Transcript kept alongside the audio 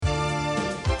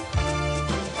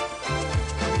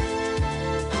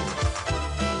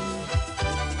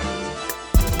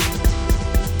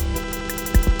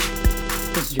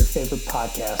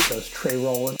podcast host, Trey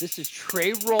Rowland. This is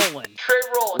Trey Rowland.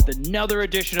 With another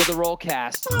edition of the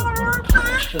Rowlcast. The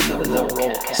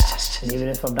Rowlcast. And even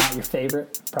if I'm not your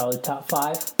favorite, probably top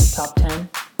 5, top 10,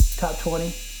 top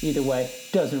 20, either way,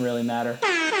 doesn't really matter.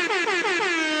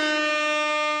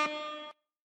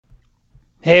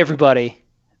 Hey everybody,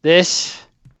 this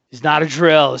is not a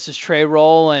drill. This is Trey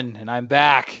Rowland, and I'm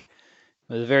back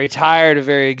with a very tired, a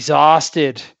very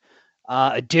exhausted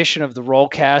edition of the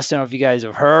Rowlcast. I don't know if you guys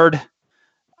have heard.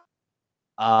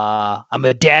 I'm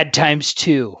a dad times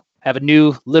 2. I have a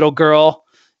new little girl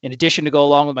in addition to go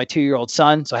along with my 2-year-old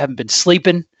son, so I haven't been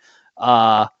sleeping.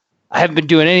 I haven't been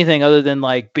doing anything other than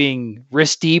like being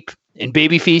wrist deep in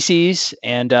baby feces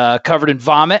and covered in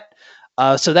vomit.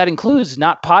 So that includes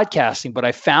not podcasting, but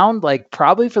I found like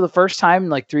probably for the first time in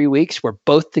like 3 weeks where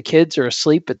both the kids are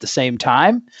asleep at the same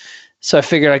time. So I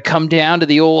figured I'd come down to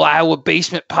the old Iowa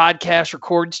basement podcast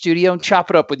recording studio and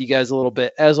chop it up with you guys a little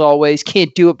bit. As always,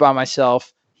 can't do it by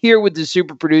myself. Here with the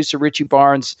super producer, Richie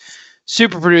Barnes.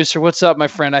 Super producer, what's up, my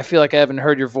friend? I feel like I haven't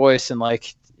heard your voice in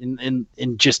like in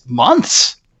just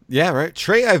months. Yeah, right.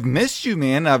 Trey, I've missed you,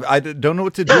 man. I don't know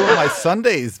what to do on my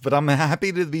Sundays, but I'm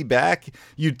happy to be back.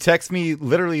 You text me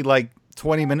literally like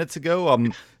 20 minutes ago.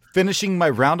 I'm finishing my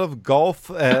round of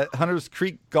golf at Hunters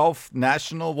Creek Golf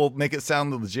National. We'll make it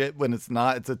sound legit when it's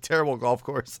not. It's a terrible golf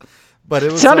course. But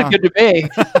it was, sounded good to me.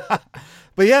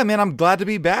 But yeah, man, I'm glad to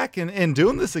be back and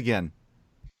doing this again.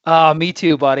 Me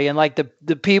too, buddy. And like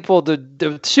the people,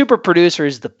 the super producer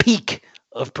is the peak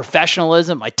of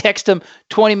professionalism. I text him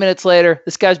 20 minutes later.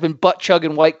 This guy's been butt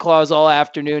chugging White Claws all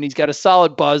afternoon. He's got a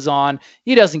solid buzz on.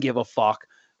 He doesn't give a fuck.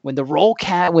 When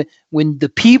the when the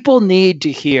people need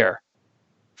to hear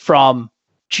from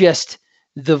just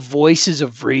the voices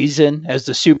of reason, as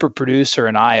the super producer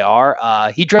and I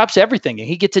are, he drops everything and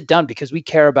he gets it done because we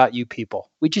care about you people.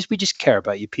 We just care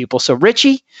about you people. So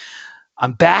Richie,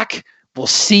 I'm back. We'll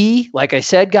see. Like I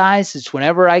said, guys, it's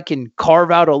whenever I can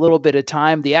carve out a little bit of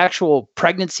time. The actual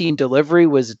pregnancy and delivery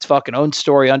was its fucking own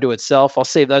story unto itself. I'll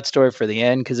save that story for the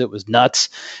end because it was nuts.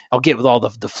 I'll get with all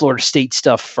the Florida State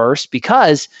stuff first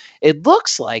because it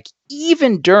looks like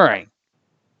even during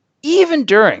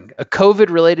a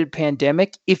COVID-related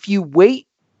pandemic, if you wait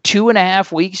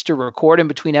 2.5 weeks to record in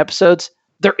between episodes,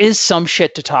 there is some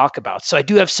shit to talk about. So I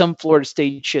do have some Florida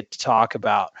State shit to talk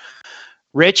about.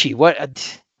 Richie,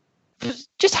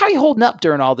 just how you holding up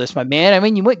during all this, my man? I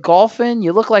mean, you went golfing.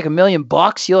 You look like $1 million.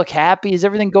 You look happy. Is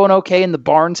everything going okay in the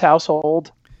Barnes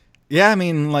household? Yeah, I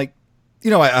mean, like,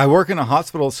 I work in a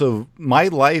hospital, so my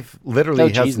life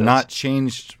literally has not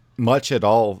changed much at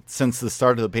all since the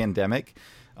start of the pandemic.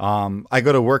 I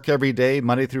go to work every day,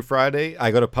 Monday through Friday. I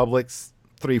go to Publix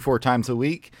 3-4 times a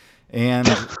week. And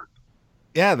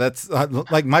yeah, that's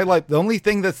like my life. The only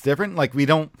thing that's different, like we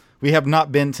have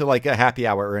not been to like a happy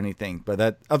hour or anything,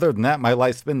 but other than that, my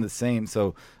life's been the same.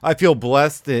 So I feel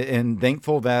blessed and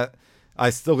thankful that I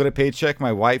still get a paycheck.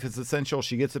 My wife is essential.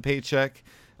 She gets a paycheck.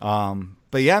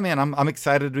 But yeah, man, I'm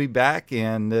excited to be back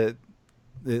and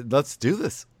let's do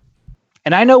this.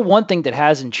 And I know one thing that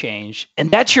hasn't changed, and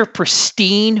that's your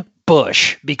pristine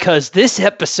bush, because this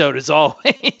episode is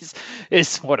always,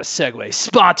 what a segue,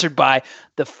 sponsored by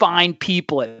the fine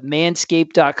people at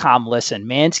manscaped.com. Listen,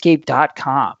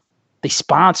 manscaped.com. They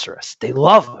sponsor us. They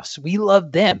love us. We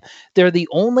love them. They're the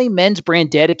only men's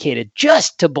brand dedicated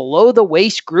just to below the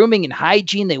waist grooming and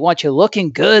hygiene. They want you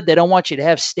looking good. They don't want you to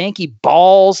have stanky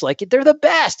balls. Like, they're the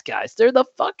best, guys. They're the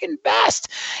fucking best.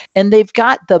 And they've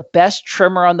got the best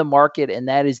trimmer on the market, and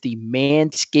that is the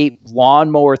Manscaped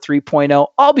Lawnmower 3.0.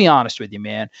 I'll be honest with you,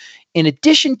 man. In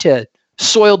addition to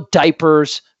soiled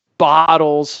diapers,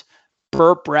 bottles,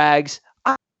 burp rags,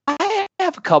 I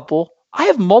have a couple. I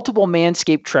have multiple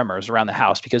Manscaped trimmers around the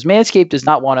house because Manscaped does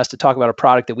not want us to talk about a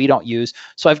product that we don't use.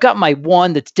 So I've got my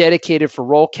one that's dedicated for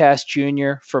Rowlcast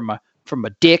Jr. for my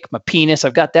dick, my penis.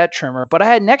 I've got that trimmer, but I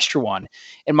had an extra one,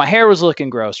 and my hair was looking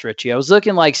gross, Richie. I was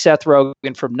looking like Seth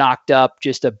Rogen from Knocked Up,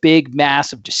 just a big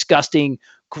mass of disgusting,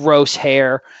 gross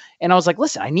hair. And I was like,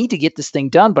 listen, I need to get this thing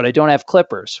done, but I don't have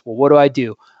clippers. Well, what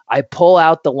do? I pull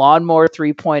out the Lawnmower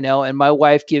 3.0 and my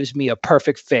wife gives me a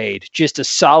perfect fade, just a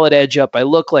solid edge up. I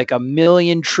look like $1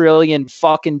 million trillion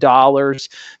fucking dollars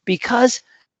because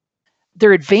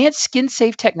they're advanced skin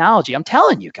safe technology. I'm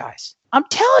telling you guys,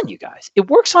 it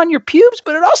works on your pubes,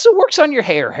 but it also works on your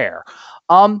hair.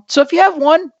 So if you have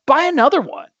one, buy another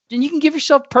one. And you can give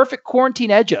yourself perfect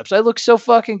quarantine edge ups. I look so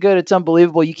fucking good. It's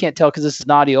unbelievable. You can't tell because this is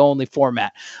an audio only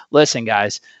format. Listen,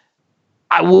 guys,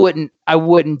 I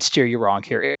wouldn't steer you wrong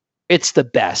here. It's the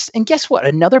best. And guess what?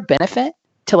 Another benefit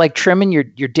to like trimming your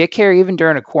dick hair even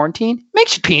during a quarantine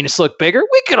makes your penis look bigger.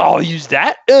 We could all use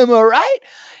that. Am I right?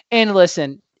 And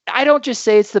listen, I don't just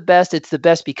say it's the best. It's the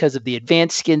best because of the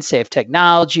advanced skin safe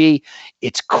technology.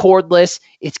 It's cordless.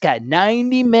 It's got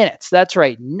 90 minutes. That's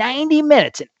right. 90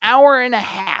 minutes, an hour and a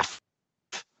half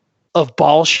of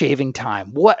ball shaving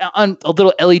time. What on a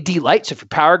little LED light. So if your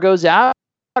power goes out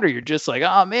or you're just like,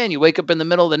 oh man, you wake up in the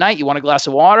middle of the night, you want a glass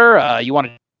of water, you want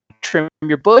to trim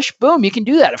your bush, boom, you can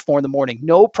do that at 4 a.m.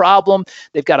 No problem.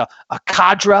 They've got a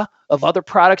cadre of other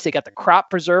products. They got the crop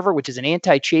preserver, which is an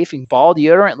anti-chafing ball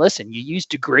deodorant. Listen, you use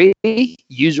Degree,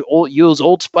 use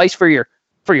Old Spice for your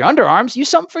underarms, use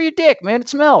something for your dick, man. It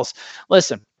smells.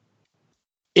 Listen,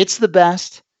 it's the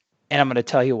best. And I'm going to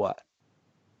tell you what,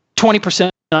 20%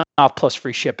 off plus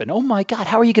free shipping. Oh my God,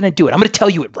 how are you going to do it? I'm going to tell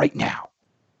you it right now.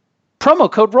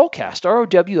 Promo code Rowlcast,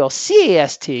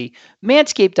 ROWLCAST,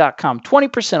 manscaped.com,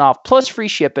 20% off plus free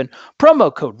shipping.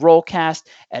 Promo code Rowlcast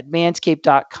at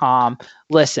manscaped.com.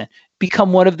 Listen,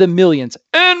 become one of the millions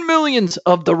and millions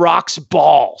of The Rock's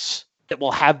balls that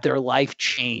will have their life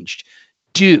changed.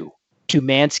 To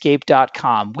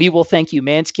manscaped.com. We will thank you.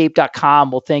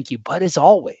 Manscaped.com will thank you. But as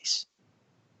always,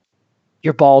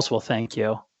 your balls will thank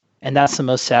you. And that's the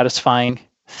most satisfying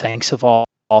thanks of all.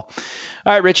 All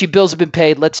right, Richie, bills have been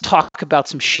paid. Let's talk about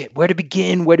some shit. Where to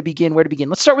begin?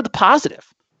 Let's start with the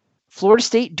positive. Florida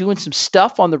State doing some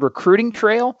stuff on the recruiting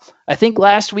trail. I think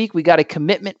last week we got a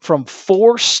commitment from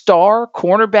 4-star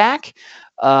cornerback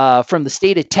from the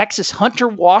state of Texas, Hunter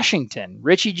Washington.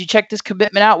 Richie, did you check this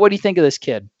commitment out? What do you think of this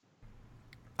kid?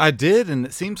 I did, and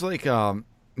it seems like,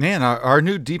 man, our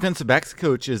new defensive backs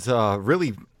coach is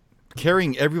really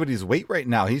carrying everybody's weight right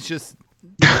now. He's just...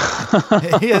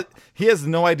 he has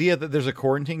no idea that there's a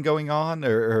quarantine going on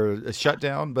or a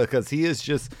shutdown, because he is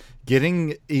just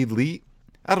getting elite.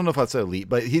 I don't know if I'd say elite,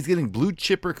 but he's getting blue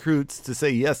chip recruits to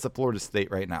say yes to Florida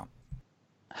State right now.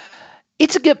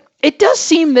 It does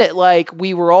seem that like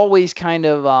we were always kind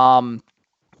of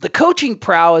the coaching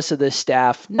prowess of this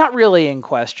staff, not really in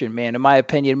question, man, in my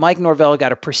opinion. Mike Norvell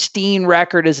got a pristine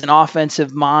record as an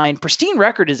offensive mind, pristine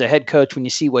record as a head coach when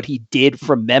you see what he did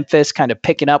from Memphis, kind of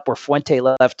picking up where Fuente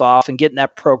left off and getting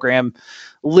that program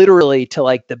literally to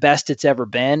like the best it's ever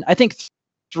been. I think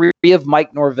 3 of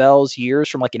Mike Norvell's years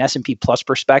from like an S&P Plus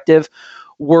perspective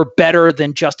were better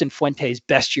than Justin Fuente's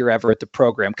best year ever at the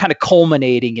program, kind of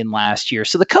culminating in last year.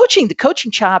 So the coaching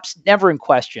chops, never in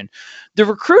question. The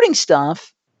recruiting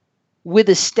stuff, with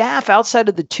a staff outside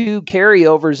of the 2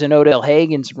 carryovers in Odell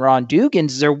Hagens and Ron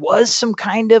Dugans, there was some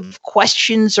kind of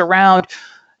questions around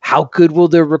how good will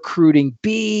their recruiting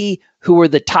be? Who are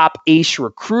the top ace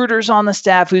recruiters on the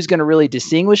staff? Who's going to really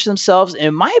distinguish themselves?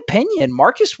 In my opinion,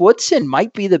 Marcus Woodson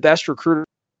might be the best recruiter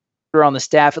on the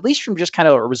staff, at least from just kind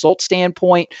of a result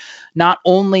standpoint, not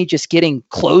only just getting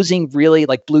closing really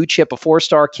like blue chip, a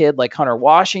 4-star kid like Hunter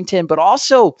Washington, but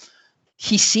also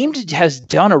he seemed to has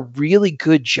done a really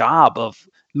good job of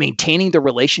maintaining the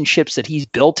relationships that he's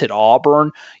built at Auburn.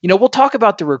 You know, we'll talk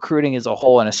about the recruiting as a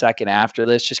whole in a second after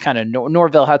this. Just kind of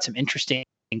Norvell had some interesting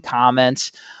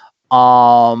comments.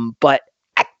 But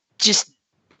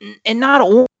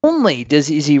not only is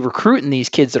he recruiting these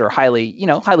kids that are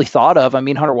highly thought of. I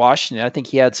mean, Hunter Washington, I think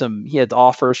he had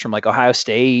offers from like Ohio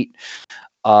State,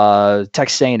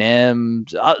 Texas A&M,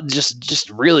 just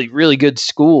really, really good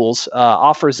schools,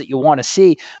 offers that you want to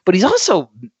see. But he's also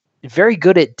very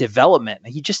good at development.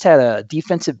 He just had a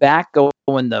defensive back go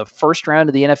in the first round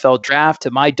of the NFL draft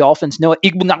to my Dolphins. I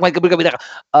think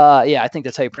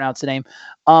that's how you pronounce the name.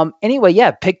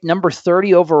 Anyway, picked number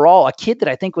 30 overall, a kid that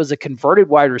I think was a converted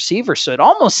wide receiver. So it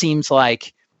almost seems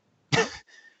like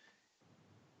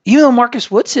even though Marcus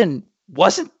Woodson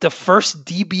wasn't the first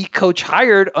DB coach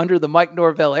hired under the Mike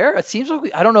Norvell era, it seems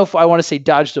like I don't know if I want to say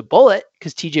dodged a bullet,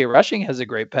 because TJ Rushing has a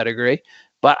great pedigree,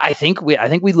 but I think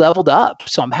we leveled up.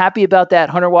 So I'm happy about that.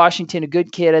 Hunter Washington, a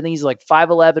good kid. I think he's like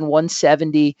 5'11",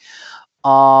 170.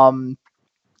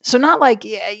 So not like,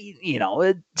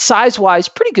 size-wise,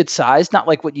 pretty good size. Not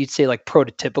like what you'd say like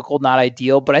prototypical, not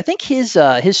ideal. But I think his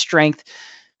strength,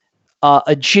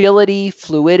 agility,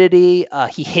 fluidity,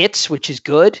 he hits, which is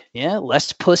good. Yeah,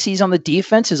 less pussies on the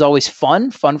defense is always fun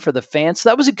for the fans. So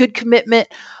that was a good commitment.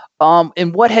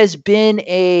 And what has been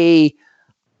you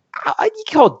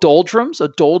call it a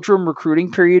doldrum recruiting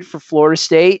period for Florida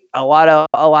State. A lot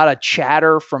of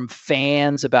chatter from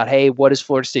fans about, hey, what is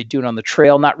Florida State doing on the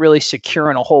trail? Not really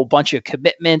securing a whole bunch of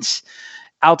commitments.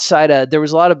 There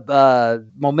was a lot of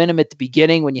momentum at the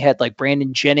beginning when you had like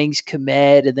Brandon Jennings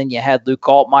commit, and then you had Luke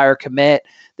Altmaier commit.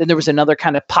 Then there was another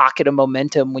kind of pocket of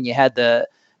momentum when you had the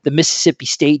Mississippi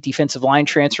State defensive line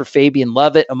transfer, Fabian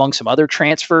Lovett, among some other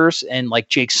transfers, and like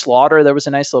Jake Slaughter. There was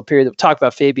a nice little period that we talked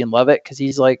about Fabian Lovett, because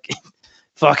he's like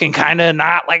fucking kind of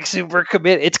not like super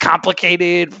committed. It's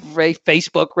complicated.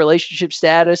 Facebook relationship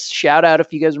status. Shout out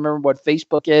if you guys remember what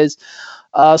Facebook is.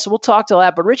 So we'll talk to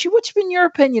that. But Richie, what's been your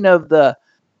opinion of the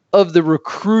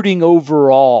recruiting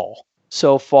overall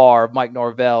so far of Mike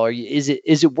Norvell? Is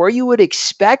it where you would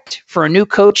expect for a new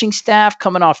coaching staff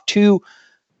coming off 2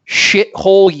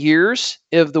 shithole years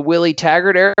of the Willie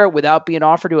Taggart era without being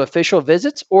offered to official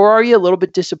visits, or are you a little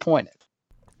bit disappointed?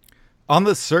 On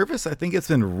the surface, I think it's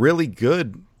been really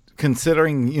good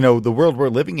considering, the world we're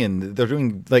living in. They're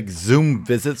doing like Zoom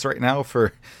visits right now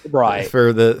for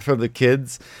the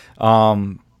kids.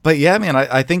 But yeah, man,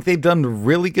 I think they've done a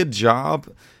really good job,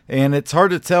 and it's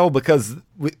hard to tell because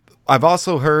I've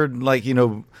also heard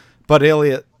Bud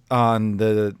Elliott on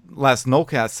the last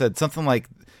Rowlcast said something like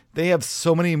they have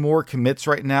so many more commits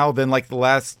right now than like the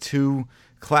last 2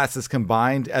 classes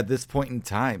combined at this point in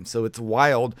time. So it's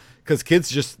wild because kids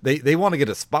just they want to get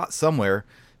a spot somewhere,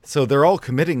 so they're all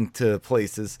committing to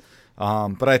places.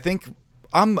 But I think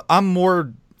I'm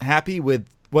more happy with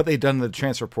what they've done in the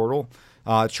transfer portal,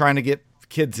 trying to get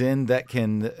kids in that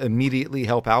can immediately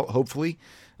help out, hopefully.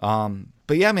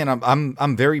 But yeah, man,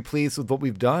 I'm very pleased with what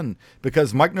we've done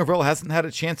because Mike Norvell hasn't had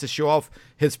a chance to show off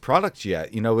his product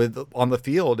yet, on the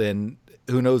field, and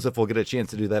who knows if we'll get a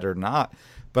chance to do that or not.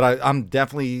 But I'm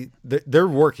definitely, they're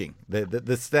working.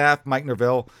 The staff, Mike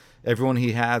Norvell, everyone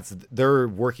he has, they're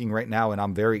working right now, and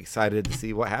I'm very excited to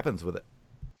see what happens with it.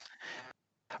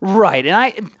 Right.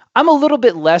 And I'm a little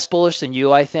bit less bullish than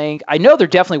you, I think. I know they're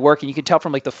definitely working. You can tell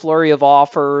from like the flurry of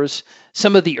offers,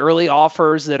 some of the early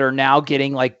offers that are now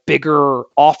getting like bigger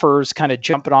offers kind of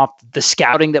jumping off the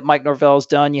scouting that Mike Norvell's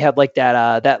done. You have like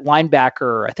that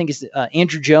linebacker, I think is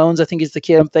Andrew Jones, I think is the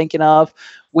kid I'm thinking of.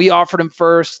 We offered him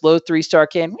first, low 3-star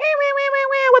kid.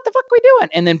 What the fuck are we doing?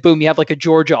 And then boom, you have like a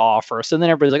Georgia offer. So then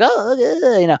everybody's like,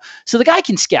 so the guy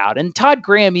can scout. And Todd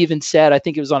Graham even said, I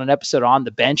think it was on an episode On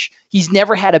the Bench, he's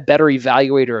never had a better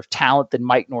evaluator of talent than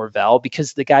Mike Norvell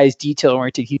because the guy is detail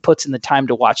oriented. He puts in the time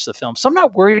to watch the film. So I'm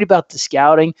not worried about the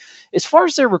scouting. As far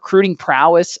as their recruiting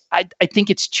prowess, I think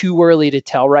it's too early to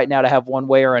tell right now to have one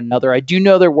way or another. I do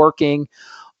know they're working.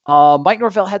 Mike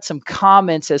Norvell had some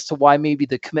comments as to why maybe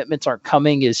the commitments aren't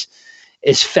coming as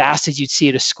fast as you'd see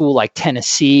at a school like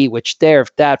Tennessee, which they're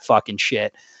that fucking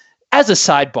shit. As a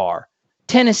sidebar,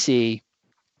 Tennessee,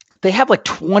 they have like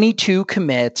 22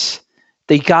 commits.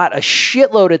 They got a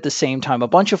shitload at the same time, a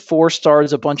bunch of 4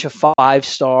 stars, a bunch of 5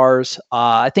 stars.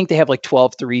 I think they have like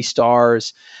 12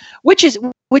 3-stars, which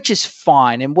is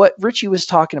fine. And what Richie was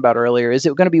talking about earlier, is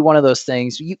it going to be one of those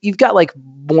things? You've got like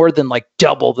more than like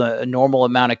double the normal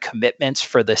amount of commitments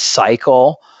for this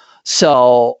cycle.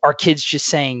 So are kids just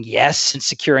saying yes and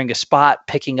securing a spot,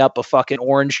 picking up a fucking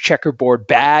orange checkerboard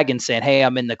bag and saying, hey,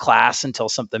 I'm in the class until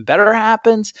something better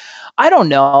happens? I don't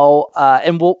know.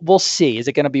 And we'll see. Is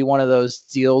it going to be one of those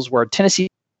deals where Tennessee's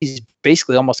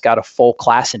basically almost got a full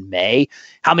class in May?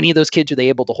 How many of those kids are they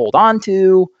able to hold on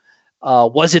to?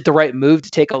 Was it the right move to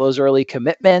take all those early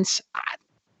commitments?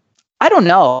 I don't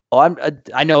know.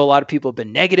 I know a lot of people have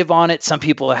been negative on it. Some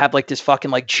people have like this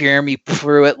fucking like Jeremy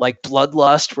Pruitt like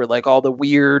bloodlust, where like all the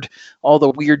weird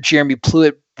Jeremy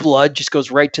Pruitt blood just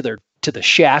goes right to the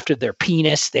shaft of their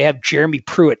penis. They have Jeremy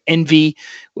Pruitt envy,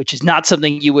 which is not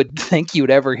something you would think you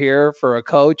would ever hear for a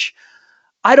coach.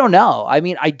 I don't know. I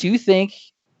mean, I do think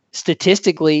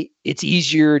statistically it's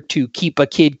easier to keep a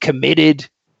kid committed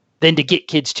than to get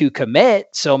kids to commit.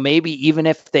 So maybe even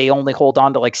if they only hold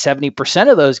on to like 70%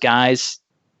 of those guys,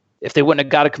 if they wouldn't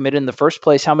have got to commit in the first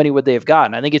place, how many would they have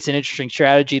gotten? I think it's an interesting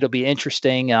strategy. It'll be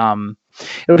interesting.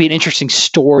 It'll be an interesting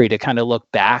story to kind of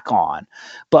look back on.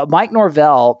 But Mike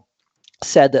Norvell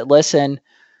said that, listen,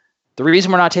 the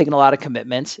reason we're not taking a lot of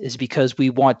commitments is because we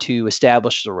want to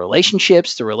establish the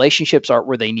relationships. The relationships aren't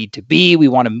where they need to be. We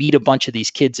want to meet a bunch of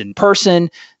these kids in person.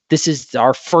 This is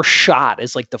our first shot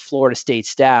as like the Florida State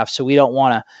staff. So we don't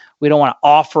want to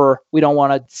offer, we don't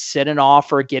want to set an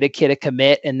offer, get a kid a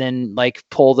commit, and then like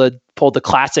pull the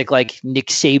classic like Nick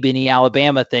Saban-y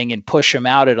Alabama thing and push him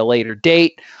out at a later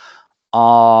date.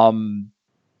 So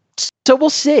we'll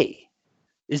see.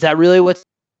 Is that really what's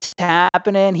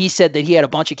happening? He said that he had a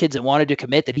bunch of kids that wanted to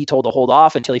commit that he told to hold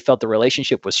off until he felt the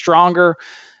relationship was stronger.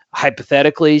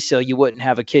 Hypothetically, so you wouldn't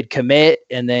have a kid commit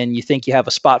and then you think you have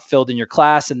a spot filled in your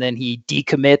class and then he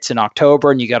decommits in October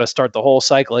and you got to start the whole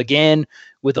cycle again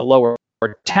with a lower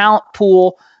talent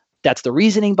pool. That's the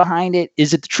reasoning behind it.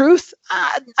 Is it the truth?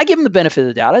 I give him the benefit of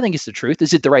the doubt. I think it's the truth.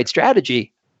 Is it the right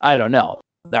strategy? I don't know.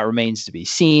 That remains to be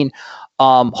seen.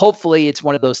 Hopefully it's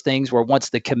one of those things where once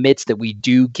the commits that we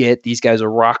do get, these guys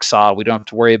are rock solid. We don't have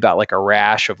to worry about like a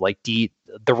rash of like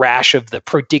the rash of the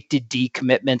predicted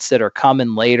decommitments that are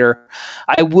coming later.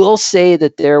 I will say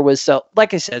that there was,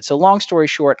 like I said, so long story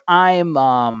short, I'm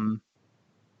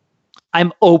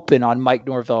open on Mike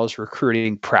Norvell's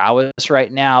recruiting prowess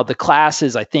right now. The class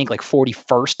is, I think, like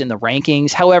 41st in the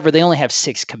rankings. However, they only have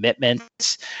 6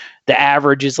 commitments. The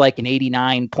average is like an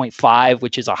 89.5,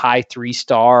 which is a high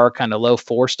 3-star, kind of low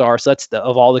 4-star. So that's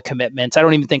of all the commitments. I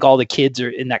don't even think all the kids are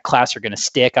in that class are going to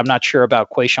stick. I'm not sure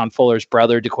about Quayshawn Fuller's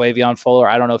brother, DeQuavion Fuller.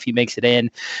 I don't know if he makes it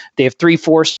in. They have 3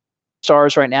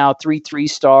 4-stars right now, 3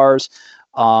 3-stars.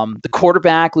 The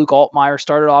quarterback, Luke Altmaier,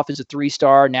 started off as a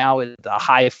 3-star, now is a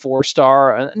high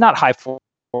 4-star, not high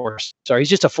 4-star. He's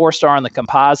just a 4-star on the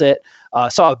composite.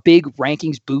 Saw a big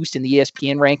rankings boost in the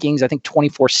ESPN rankings. I think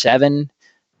 24/7.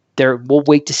 We'll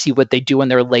wait to see what they do in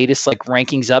their latest like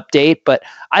rankings update. But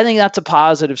I think that's a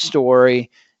positive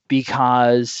story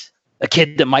because a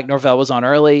kid that Mike Norvell was on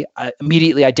early,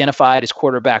 immediately identified as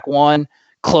quarterback 1.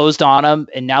 Closed on him,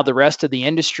 and now the rest of the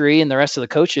industry and the rest of the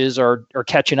coaches are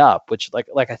catching up, which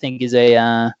like I think is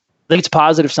I think it's a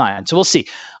positive sign. So we'll see.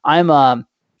 I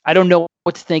don't know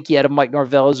what to think yet of Mike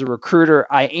Norvell as a recruiter.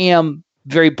 I am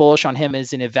very bullish on him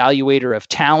as an evaluator of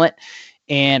talent,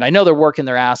 and I know they're working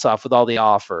their ass off with all the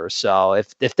offers. So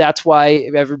if that's why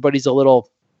everybody's a little,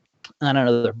 I don't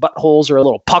know, their buttholes are a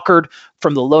little puckered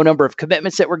from the low number of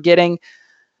commitments that we're getting,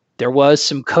 there was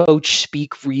some coach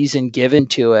speak reason given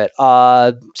to it.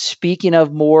 Speaking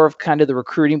of more of kind of the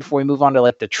recruiting before we move on to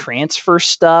like the transfer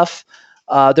stuff,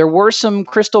 there were some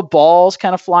crystal balls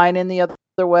kind of flying in the other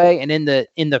way. And in the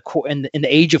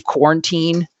age of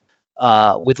quarantine,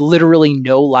 with literally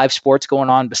no live sports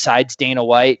going on besides Dana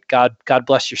White, God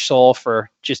bless your soul for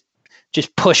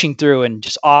just pushing through and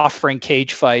just offering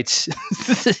cage fights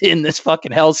in this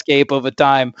fucking hellscape of a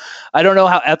time. I don't know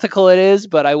how ethical it is,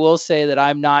 but I will say that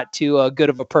I'm not too good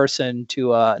of a person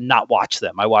to not watch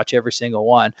them. I watch every single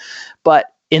one. But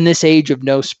in this age of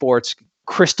no sports,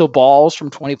 crystal balls from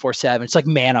 24/7, it's like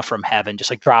manna from heaven, just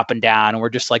like dropping down. And we're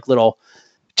just like little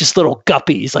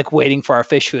guppies, like waiting for our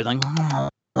fish food. Like,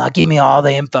 give me all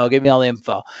the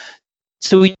info.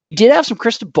 So we did have some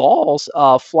crystal balls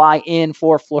fly in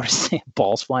for Florida State.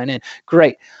 Balls flying in.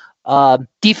 Great.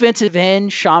 Defensive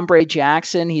end, Chambray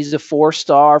Jackson. He's a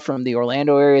 4-star from the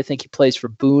Orlando area. I think he plays for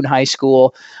Boone High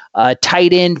School.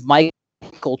 Tight end,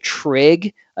 Michael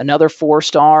Trigg, another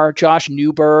 4-star. Josh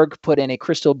Newberg put in a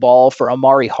crystal ball for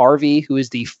Amari Harvey, who is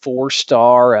the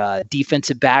 4-star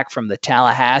defensive back from the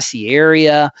Tallahassee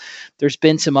area. There's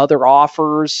been some other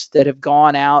offers that have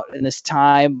gone out in this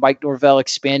time. Mike Norvell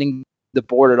expanding the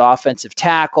board at offensive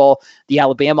tackle. The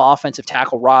Alabama offensive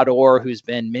tackle, Rod Orr, who's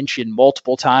been mentioned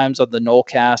multiple times on the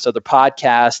Rowlcast, other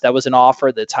podcasts, that was an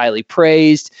offer that's highly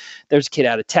praised. There's a kid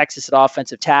out of Texas at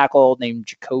offensive tackle named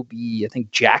Jacoby, I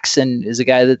think Jackson is a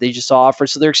guy that they just offered.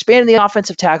 So they're expanding the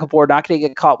offensive tackle board, not going to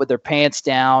get caught with their pants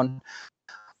down,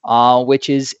 which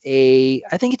is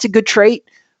I think it's a good trait,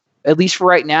 at least for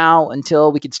right now,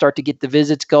 until we can start to get the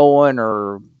visits going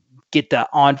or get the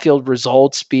on-field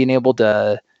results, being able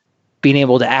to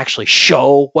actually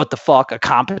show what the fuck a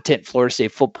competent Florida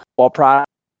State football product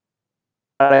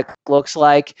looks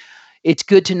like. It's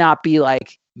good to not be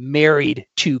like married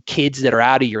to kids that are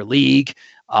out of your league.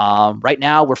 Right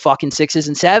now we're fucking 6s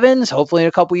and 7s. Hopefully in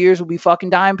a couple years we'll be fucking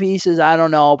dime pieces. I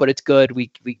don't know, but it's good. We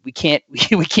can't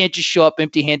just show up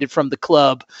empty-handed from the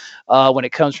club when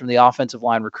it comes from the offensive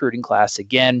line recruiting class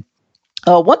again.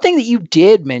 One thing that you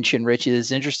did mention, Rich,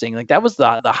 is interesting. Like that was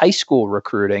the high school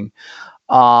recruiting.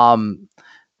 The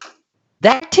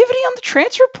activity on the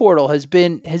transfer portal has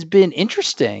been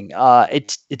interesting.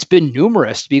 It's been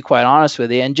numerous, to be quite honest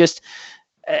with you. And just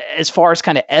as far as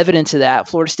kind of evidence of that,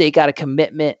 Florida State got a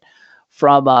commitment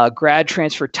from a grad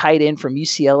transfer tight end from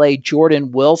UCLA,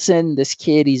 Jordan Wilson. This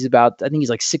kid, he's like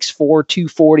 6'4",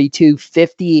 240,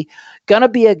 250. Gonna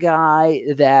be a guy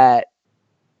that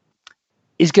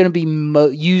is going to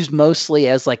be used mostly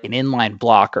as like an inline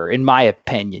blocker, in my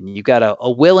opinion. You've got a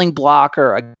willing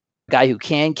blocker, a guy who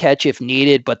can catch if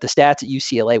needed, but the stats at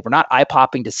UCLA were not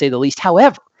eye-popping to say the least.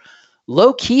 However,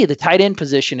 low-key, the tight end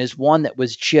position is one that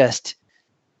was just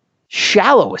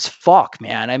shallow as fuck,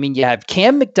 man. I mean, you have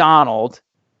Cam McDonald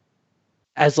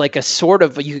as like a sort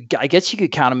of, I guess you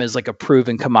could count him as like a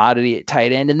proven commodity at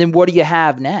tight end, and then what do you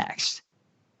have next?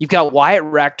 You've got Wyatt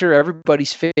Rector,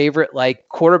 everybody's favorite like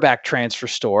quarterback transfer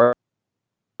story,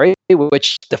 right?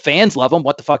 Which the fans love him.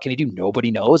 What the fuck can he do? Nobody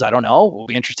knows. I don't know. We'll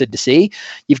be interested to see.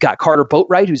 You've got Carter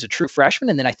Boatwright, who's a true freshman,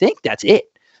 and then I think that's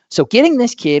it. So getting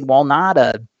this kid, while not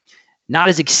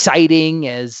as exciting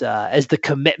as the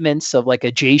commitments of like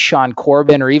a Jay Sean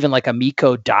Corbin or even like a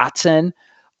Miko Dotson,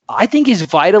 I think is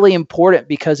vitally important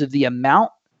because of the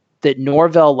amount that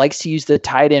Norvell likes to use the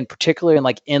tight end, particularly in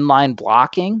like inline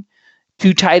blocking,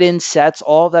 2 tight end sets,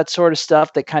 all of that sort of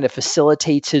stuff that kind of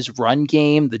facilitates his run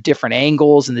game, the different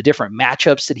angles and the different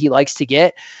matchups that he likes to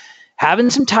get. Having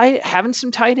some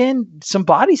tight end, some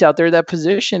bodies out there, that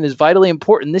position is vitally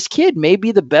important. This kid may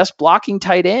be the best blocking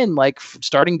tight end, like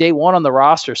starting day one on the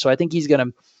roster. So I think he's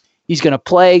gonna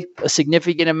play a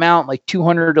significant amount, like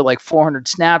 200 to like 400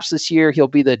 snaps this year. He'll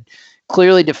be the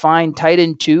clearly defined tight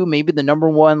end 2, maybe the number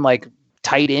 1 like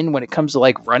tight end when it comes to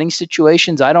like running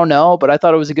situations. I don't know, but I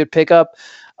thought it was a good pickup.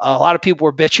 A lot of people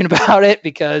were bitching about it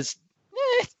because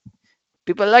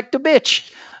people like to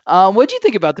bitch. What do you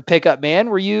think about the pickup, man?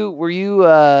 Were you?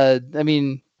 I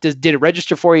mean, did it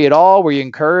register for you at all? Were you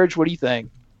encouraged? What do you think?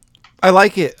 I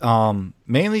like it,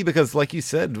 mainly because, like you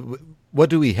said, what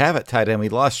do we have at tight end? We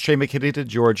lost Trey McKitty to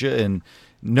Georgia, and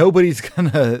nobody's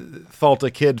gonna fault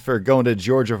a kid for going to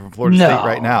Georgia from Florida State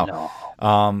right now.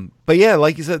 No. But yeah,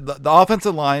 like you said, the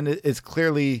offensive line is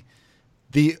clearly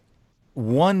the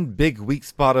one big weak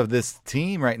spot of this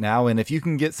team right now. And if you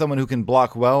can get someone who can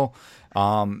block well,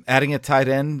 adding a tight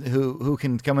end who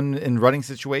can come in running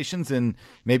situations, and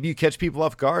maybe you catch people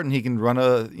off guard and he can run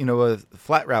a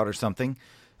flat route or something.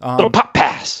 Little pop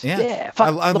pass. Yeah. I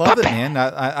love it, man.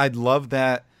 I'd love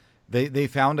that they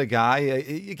found a guy.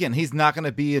 Again, he's not going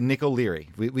to be a Nick O'Leary.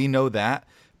 We know that.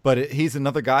 But he's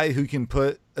another guy who can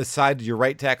put aside your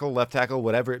right tackle, left tackle,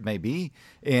 whatever it may be,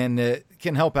 and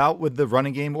can help out with the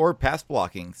running game or pass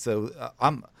blocking. So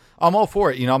I'm all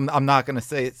for it. I'm not going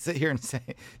to sit here and say,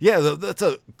 yeah, that's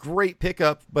a great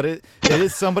pickup, but it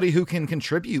is somebody who can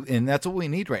contribute, and that's what we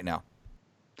need right now.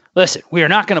 Listen, we are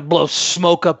not going to blow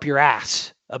smoke up your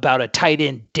ass about a tight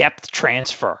end depth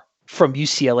transfer from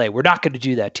UCLA. We're not going to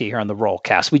do that to you here on the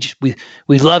Rowlcast.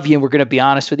 We love you, and we're going to be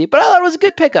honest with you. But I thought it was a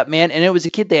good pickup, man. And it was a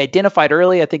kid they identified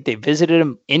early. I think they visited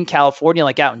him in California,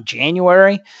 like out in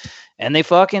January, and they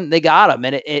got him.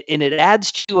 And it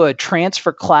adds to a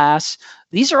transfer class.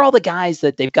 These are all the guys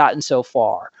that they've gotten so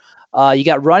far. You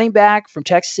got running back from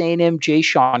Texas A&M, Jay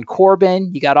Sean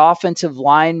Corbin. You got offensive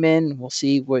lineman. We'll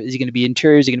see. Is he going to be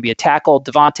interior? Is he going to be a tackle?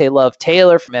 Devontae Love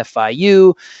Taylor from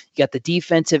FIU. You got the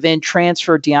defensive end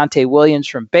transfer, Deontay Williams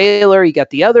from Baylor. You got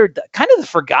the kind of the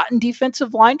forgotten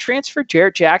defensive line transfer,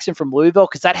 Jarrett Jackson from Louisville,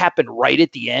 because that happened right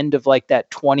at the end of like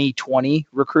that 2020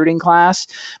 recruiting class.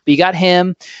 But you got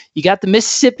him. You got the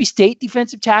Mississippi State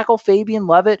defensive tackle, Fabian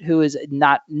Levitt, who is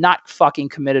not fucking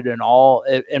committed at all,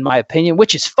 in my opinion,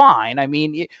 which is fine. I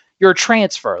mean, you're a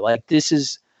transfer. Like,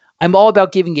 I'm all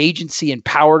about giving agency and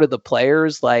power to the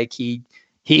players. Like, he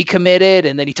committed,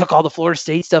 and then he took all the Florida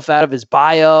State stuff out of his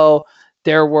bio.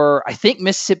 There were, I think,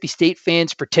 Mississippi State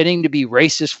fans pretending to be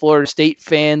racist Florida State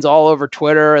fans all over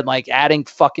Twitter and like adding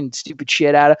fucking stupid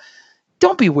shit out of.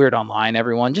 Don't be weird online,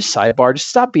 everyone. Just sidebar. Just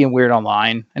stop being weird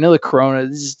online. I know the corona,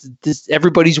 this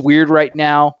everybody's weird right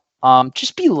now.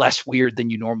 Just be less weird than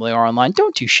you normally are online.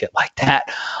 Don't do shit like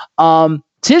that.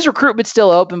 His recruitment's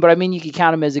still open, but I mean, you can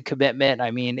count him as a commitment. I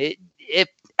mean, it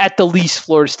at the least,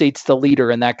 Florida State's the leader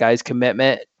in that guy's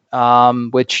commitment,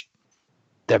 which,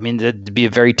 I mean, that'd be a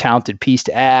very talented piece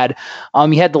to add.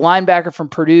 You had the linebacker from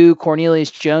Purdue, Cornelius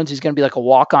Jones, who's going to be like a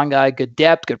walk-on guy, good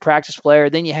depth, good practice player.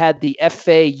 Then you had the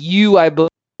FAU, I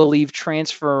believe,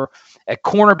 transfer at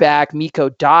cornerback, Miko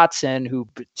Dotson, who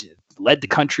led the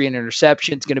country in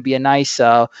interceptions. Going to be a nice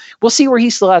we'll see where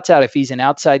he slots out, if he's an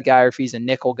outside guy or if he's a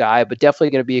nickel guy, but definitely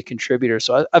going to be a contributor.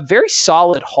 So a very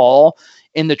solid haul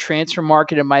in the transfer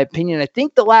market, in my opinion. I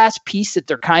think the last piece that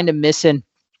they're kind of missing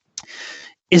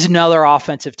is another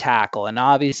offensive tackle. And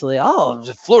obviously,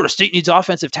 Florida State needs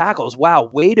offensive tackles. Wow,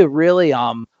 way to really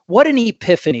what an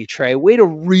epiphany, Trey. Way to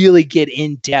really get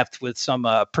in depth with some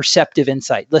perceptive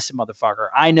insight. Listen, motherfucker,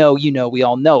 I know, we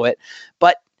all know it,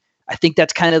 but I think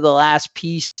that's kind of the last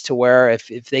piece to where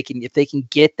if they can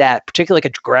get that, particularly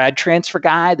like a grad transfer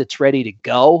guy that's ready to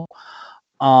go,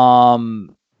 I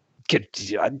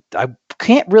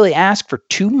can't really ask for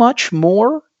too much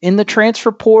more in the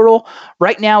transfer portal.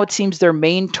 Right now, it seems their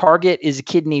main target is a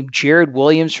kid named Jared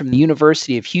Williams from the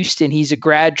University of Houston. He's a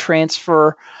grad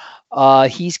transfer.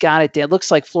 He's got it. It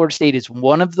looks like Florida State is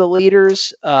one of the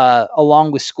leaders,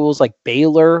 along with schools like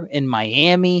Baylor and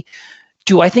Miami.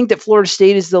 Do I think that Florida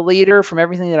State is the leader? From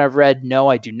everything that I've read, no,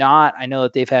 I do not. I know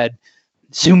that they've had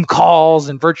Zoom calls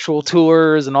and virtual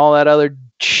tours and all that other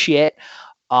shit.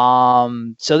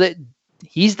 So that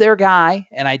he's their guy.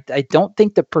 And I don't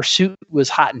think the pursuit was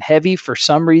hot and heavy for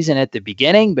some reason at the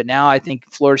beginning, but now I think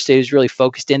Florida State is really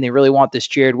focused in. They really want this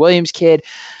Jared Williams kid.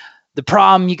 The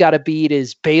problem you got to beat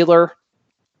is Baylor.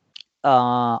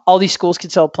 All these schools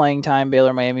can sell playing time,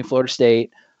 Baylor, Miami, Florida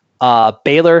State.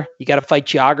 Baylor, you got to fight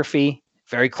geography.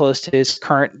 very close to his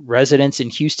current residence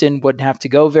in Houston, wouldn't have to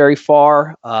go very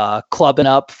far, clubbing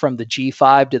up from the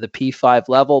G5 to the P5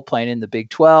 level, playing in the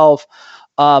Big 12.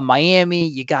 Miami,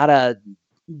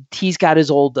 he's got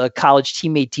his old college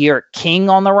teammate De'Aaron King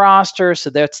on the roster, so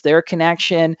that's their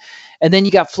connection. And then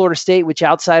you got Florida State, which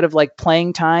outside of like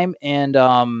playing time and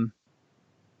Mr.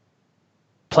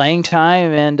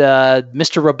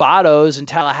 Roboto's in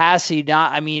Tallahassee,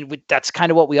 that's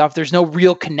kind of what we offer. There's no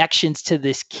real connections to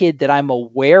this kid that I'm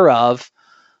aware of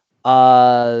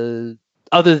other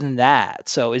than that.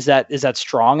 So is that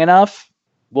strong enough?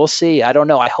 We'll see. I don't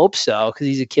know. I hope so, because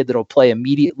he's a kid that'll play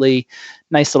immediately.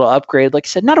 Nice little upgrade. Like I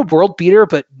said, not a world beater,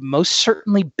 but most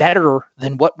certainly better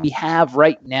than what we have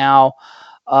right now.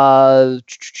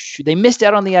 They missed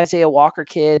out on the Isaiah Walker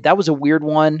kid. That was a weird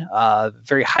one.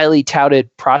 Very highly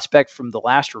touted prospect from the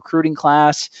last recruiting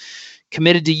class.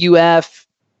 Committed to UF.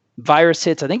 Virus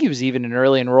hits. I think he was even an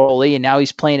early enrollee, and now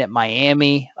he's playing at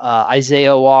Miami.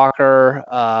 Isaiah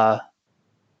Walker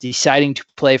deciding to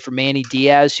play for Manny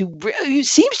Diaz, who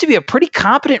seems to be a pretty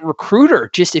competent recruiter.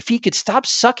 Just if he could stop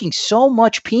sucking so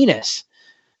much penis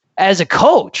as a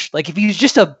coach, like if he was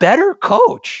just a better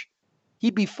coach,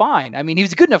 he'd be fine. I mean, he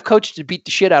was a good enough coach to beat the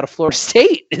shit out of Florida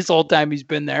State his whole time he's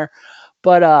been there.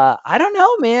 But I don't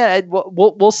know, man.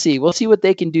 We'll see. We'll see what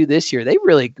they can do this year. They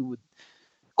really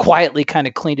quietly kind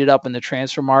of cleaned it up in the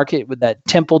transfer market with that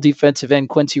Temple defensive end,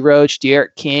 Quincy Roach, De'Aaron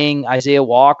King, Isaiah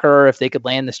Walker, if they could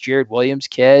land this Jared Williams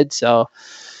kid. So,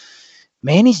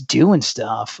 man, he's doing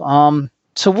stuff.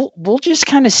 So we'll just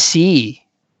kind of see.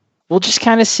 We'll just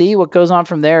kind of see what goes on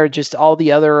from there. Just all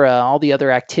the other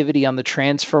activity on the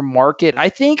transfer market. I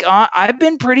think I've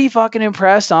been pretty fucking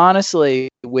impressed, honestly,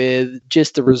 with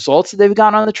just the results that they've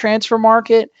gotten on the transfer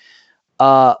market.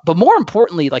 But more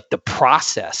importantly, like the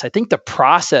process. I think the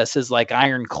process is like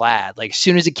ironclad. Like as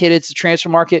soon as a kid hits the transfer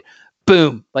market,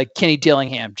 boom, like Kenny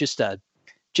Dillingham, just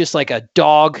like a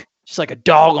dog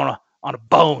on a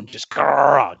bone, just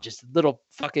a little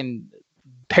fucking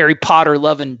Harry Potter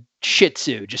loving Shih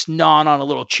Tzu, just gnawing on a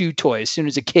little chew toy as soon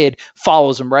as a kid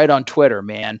follows him right on Twitter,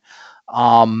 man.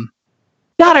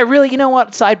 God, I really, you know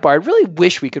what? Sidebar, I really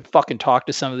wish we could fucking talk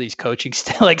to some of these coaching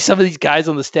like some of these guys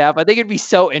on the staff. I think it'd be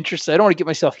so interesting. I don't want to get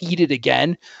myself heated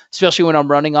again, especially when I'm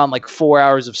running on like 4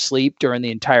 hours of sleep during the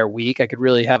entire week. I could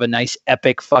really have a nice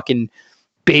epic fucking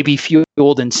baby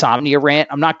fueled insomnia rant.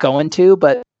 I'm not going to,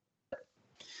 but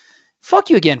fuck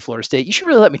you again, Florida State. You should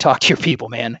really let me talk to your people,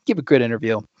 man. Give a good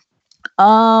interview.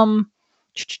 Where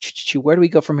do we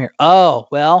go from here? Oh,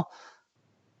 well,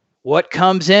 what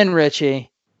comes in, Richie,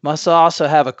 must also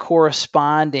have a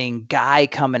corresponding guy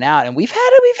coming out. And we've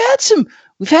had some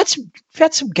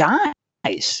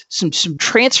guys, some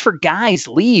transfer guys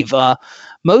leave.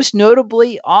 Most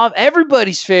notably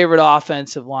everybody's favorite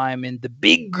offensive lineman, the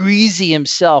big greasy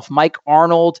himself, Mike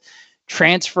Arnold,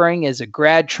 transferring as a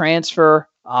grad transfer.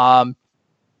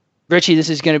 Richie, this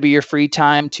is going to be your free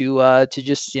time to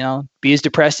just, be as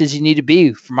depressed as you need to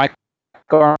be for Mike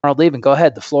Arnold leaving. Go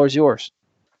ahead. The floor is yours.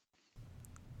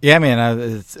 Yeah, man.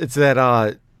 It's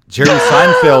that Jerry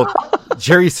Seinfeld.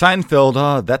 Jerry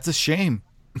Seinfeld. That's a shame.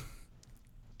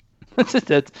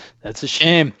 That's a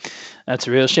shame. That's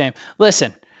a real shame.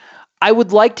 Listen, I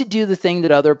would like to do the thing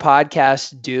that other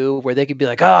podcasts do where they could be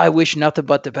like, oh, I wish nothing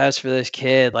but the best for this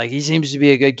kid. Like, he seems to be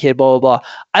a good kid, blah, blah, blah.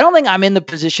 I don't think I'm in the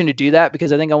position to do that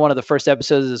because I think on one of the first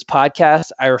episodes of this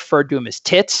podcast, I referred to him as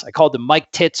Tits. I called him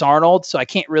Mike Tits Arnold. So I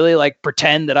can't really like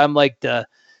pretend that I'm like the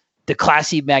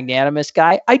classy, magnanimous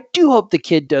guy. I do hope the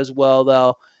kid does well,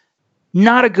 though.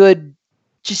 Not a good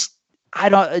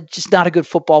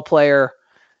football player.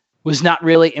 Was not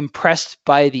really impressed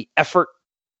by the effort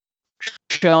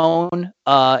shown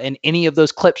in any of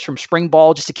those clips from spring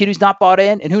ball. Just a kid who's not bought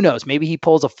in, and who knows, maybe he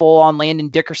pulls a full-on Landon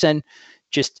Dickerson,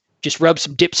 just rubs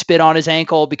some dip spit on his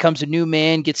ankle, becomes a new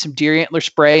man, gets some deer antler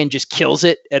spray, and just kills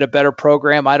it at a better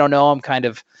program. I don't know. I'm kind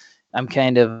of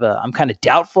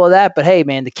doubtful of that. But hey,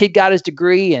 man, the kid got his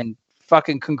degree, and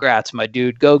fucking congrats, my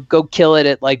dude. Go kill it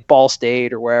at like Ball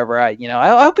State or wherever. I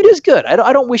hope he does good.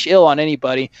 I don't wish ill on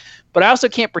anybody. But I also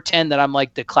can't pretend that I'm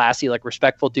like the classy, like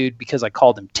respectful dude because I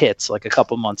called him Tits like a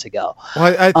couple months ago.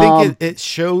 Well, I think it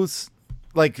shows,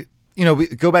 like, we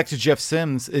go back to Jeff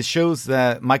Sims. It shows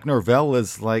that Mike Norvell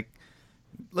is like,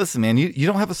 listen, man, you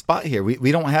don't have a spot here.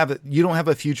 We don't have it. You don't have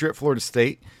a future at Florida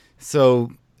State.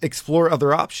 So explore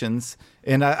other options.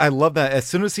 And I love that. As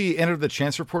soon as he entered the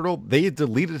transfer portal, they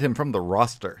deleted him from the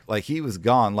roster. Like, he was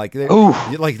gone. Like,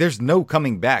 there's no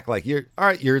coming back. Like, you're all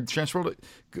right. You're transferred.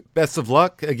 Best of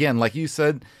luck. Again, like you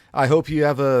said, I hope you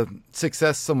have a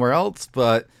success somewhere else.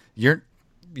 But you're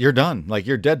done. Like,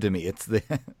 you're dead to me. It's the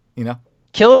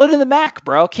Kill it in the MAC,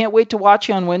 bro. Can't wait to watch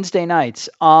you on Wednesday nights.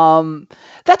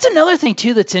 That's another thing,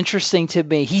 too, that's interesting to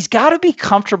me. He's got to be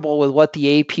comfortable with what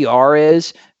the APR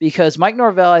is, because Mike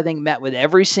Norvell, I think, met with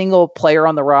every single player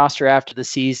on the roster after the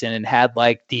season and had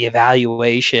like the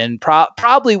evaluation,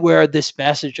 probably where this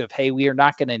message of, hey, we are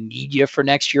not going to need you for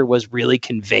next year was really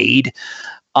conveyed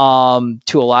to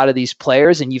a lot of these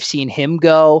players. And you've seen him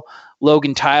go.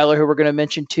 Logan Tyler, who we're going to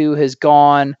mention too, has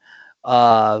gone.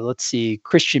 Let's see,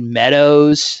 Christian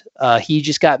Meadows. He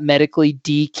just got medically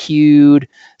DQ'd.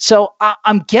 So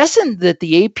I'm guessing that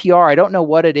the APR, I don't know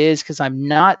what it is because I'm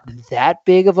not that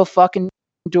big of a fucking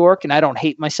dork and I don't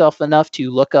hate myself enough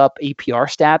to look up APR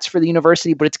stats for the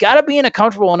university, but it's got to be in a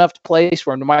comfortable enough place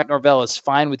where Mike Norvell is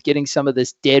fine with getting some of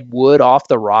this dead wood off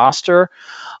the roster.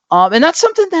 And that's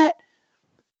something that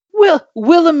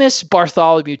Willimus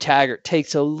Bartholomew Taggart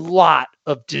takes a lot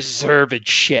of deserved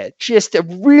shit. Just a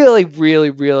really, really,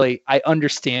 really, I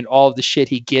understand all of the shit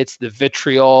he gets, the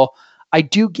vitriol. I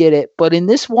do get it. But in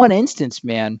this one instance,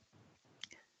 man,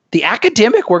 the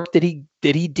academic work that he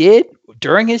did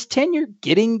during his tenure,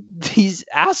 getting these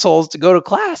assholes to go to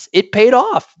class, it paid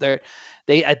off. They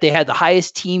had the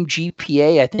highest team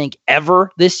GPA, I think,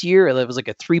 ever this year. It was like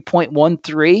a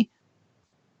 3.13.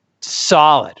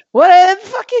 Solid. What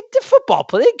fucking the football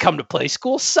play? They come to play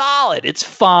school. Solid. It's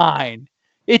fine.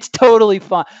 It's totally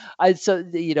fine.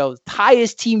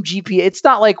 Highest team GPA. It's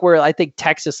not like where I think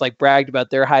Texas like bragged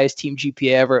about their highest team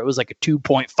GPA ever. It was like a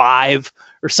 2.5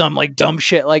 or some like dumb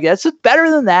shit like that. It's better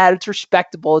than that. It's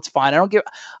respectable. It's fine.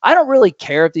 I don't really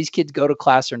care if these kids go to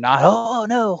class or not. Oh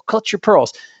no, clutch your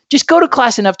pearls. Just go to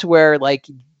class enough to where like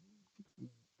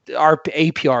our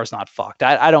APR is not fucked.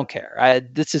 I don't care.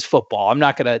 This is football. I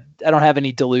don't have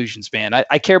any delusions, man.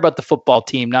 I care about the football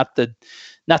team, not the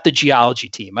geology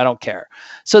team. I don't care.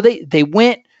 So they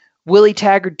went, Willie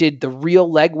Taggart did the real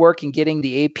legwork in getting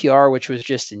the APR, which was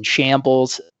just in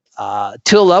shambles,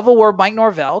 to a level where Mike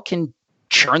Norvell can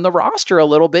churn the roster a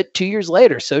little bit 2 years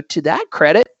later. So to that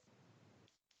credit,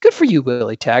 good for you,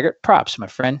 Willie Taggart. Props, my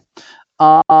friend.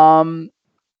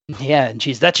 Yeah, and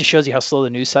geez, that just shows you how slow the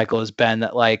news cycle has been.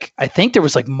 That like, I think there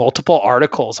was like multiple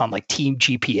articles on like team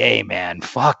GPA, man.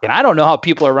 Fuck, and I don't know how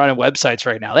people are running websites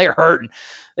right now. They are hurting.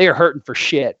 They are hurting for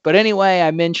shit. But anyway,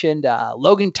 I mentioned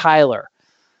Logan Tyler,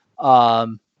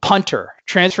 punter,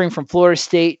 transferring from Florida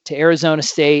State to Arizona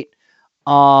State.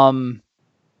 Yeah,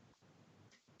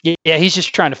 he's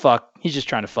just trying to fuck. He's just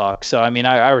trying to fuck. So I mean,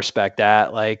 I respect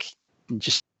that. Like,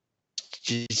 just.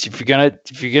 If you're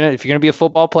gonna be a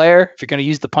football player, if you're gonna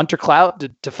use the punter clout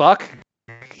to fuck,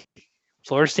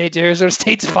 Florida State to Arizona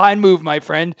State's a fine move, my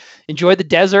friend. Enjoy the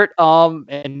desert,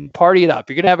 and party it up.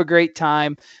 You're gonna have a great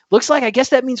time. Looks like, I guess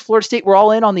that means Florida State, we're all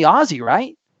in on the Aussie,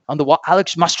 right? On the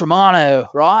Alex Mastromano,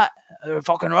 right?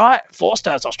 Fucking right.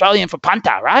 Forster's Australian for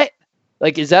punter, right?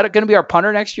 Like, is that gonna be our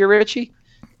punter next year, Richie?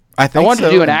 I wanted to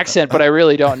do an accent, but I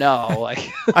really don't know. Like,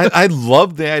 I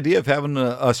love the idea of having an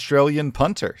Australian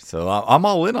punter, so I'm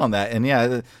all in on that. And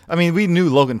yeah, I mean, we knew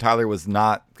Logan Tyler was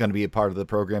not going to be a part of the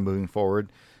program moving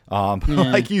forward.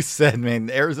 Like you said,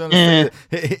 man, Arizona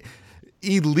State,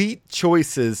 elite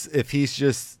choices if he's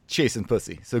just chasing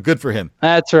pussy. So good for him.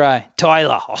 That's right,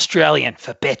 Tyler, Australian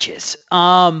for bitches.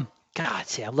 God,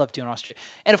 see, I love doing Australia,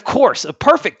 and of course, a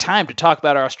perfect time to talk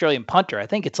about our Australian punter. I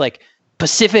think it's like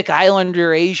Pacific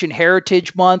Islander Asian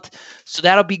Heritage Month. So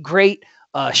that'll be great.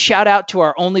 Shout out to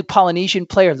our only Polynesian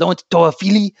player, Lawrence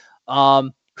Toafili,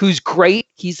 who's great.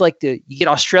 He's like you get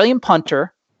Australian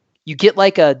punter. You get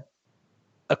like a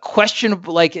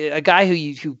questionable, like a guy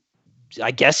who I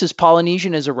guess is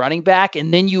Polynesian as a running back.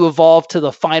 And then you evolve to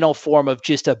the final form of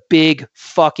just a big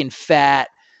fucking fat,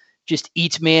 just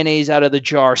eats mayonnaise out of the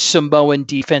jar Samoan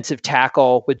defensive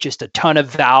tackle with just a ton of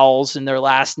vowels in their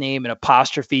last name and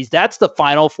apostrophes. That's the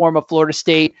final form of Florida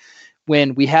State,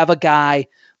 when we have a guy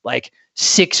like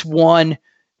 6'1",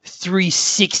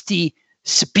 360,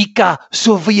 Spika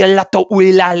Sovialato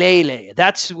Uilalele.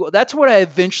 That's what I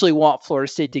eventually want Florida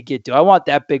State to get to. I want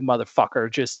that big motherfucker.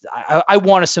 Just I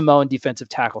want a Samoan defensive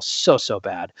tackle so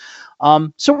bad.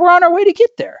 So we're on our way to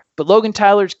get there. But Logan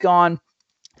Tyler's gone.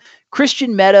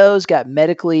 Christian Meadows got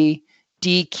medically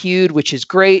DQ'd, which is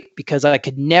great because I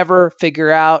could never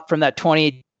figure out from that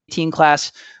 2018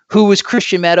 class who was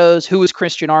Christian Meadows, who was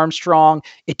Christian Armstrong.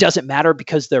 It doesn't matter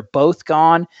because they're both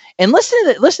gone. And listen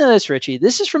to this, Richie.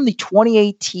 This is from the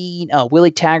 2018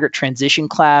 Willie Taggart transition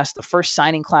class, the first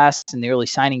signing class in the early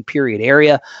signing period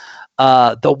area.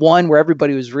 The one where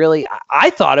everybody was really, I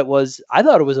thought it was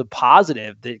a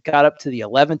positive that got up to the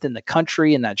 11th in the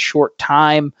country in that short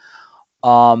time.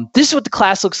 This is what the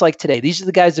class looks like today. These are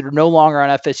the guys that are no longer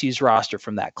on FSU's roster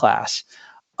from that class.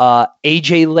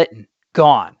 AJ Litton,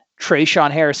 gone.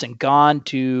 Trayshawn Harrison, gone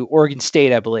to Oregon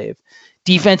State, I believe.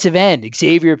 Defensive end,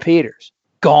 Xavier Peters,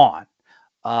 gone.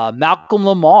 Malcolm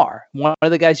Lamar, one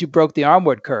of the guys who broke the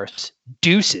Armwood curse,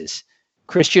 deuces.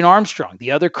 Christian Armstrong,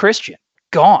 the other Christian,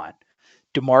 gone.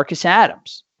 DeMarcus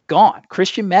Adams, gone.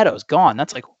 Christian Meadows, gone.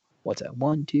 That's like, what's that?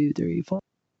 1, 2, 3,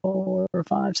 4,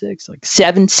 5, 6, like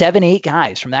 7, 8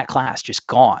 guys from that class just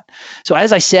gone. So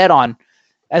as I said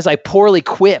as I poorly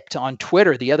quipped on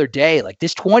Twitter the other day, like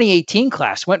this 2018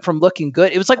 class went from looking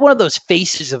good. It was like one of those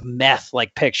faces of meth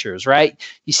like pictures, right?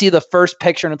 You see the first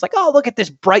picture and it's like, oh, look at this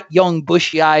bright, young,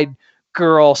 bushy-eyed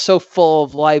girl, so full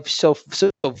of life, so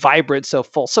vibrant, so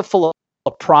full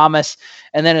of promise.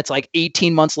 And then it's like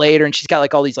 18 months later and she's got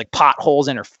like all these like potholes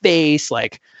in her face,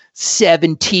 like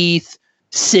 7 teeth,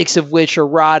 6 of which are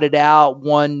rotted out,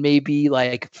 1 maybe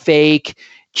like fake,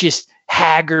 just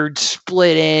haggard,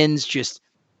 split ends, just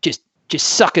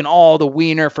sucking all the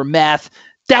wiener for meth.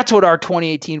 That's what our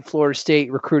 2018 Florida State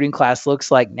recruiting class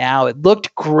looks like now. It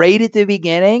looked great at the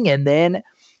beginning, and then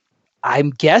I'm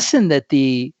guessing that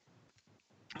the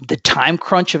time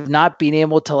crunch of not being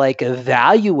able to like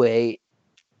evaluate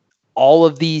all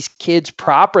of these kids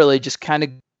properly, just kind of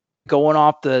going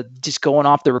off the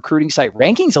recruiting site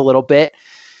rankings a little bit,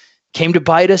 came to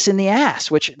bite us in the ass,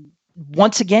 which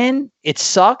once again, it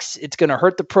sucks. It's going to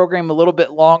hurt the program a little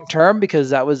bit long term because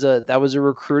that was a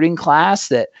recruiting class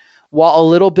that, while a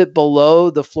little bit below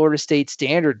the Florida State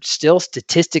standard, still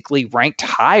statistically ranked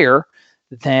higher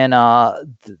than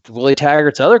the Willie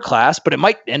Taggart's other class, but it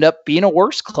might end up being a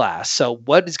worse class. So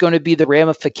what is going to be the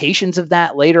ramifications of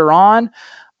that later on?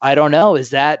 I don't know.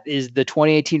 Is the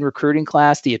 2018 recruiting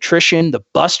class, the attrition, the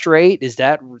bust rate, is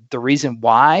that the reason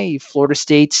why Florida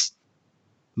State's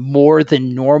more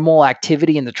than normal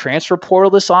activity in the transfer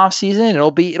portal this offseason?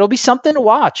 It'll be something to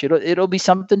watch. It'll be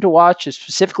something to watch,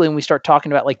 specifically when we start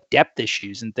talking about like depth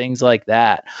issues and things like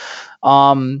that.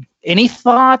 Any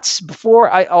thoughts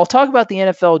before I'll talk about the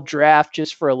NFL draft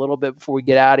just for a little bit before we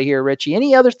get out of here, Richie?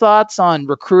 Any other thoughts on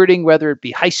recruiting, whether it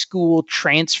be high school,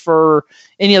 transfer,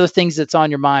 any other things that's on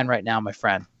your mind right now, my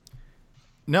friend?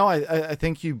 No, I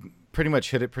think you pretty much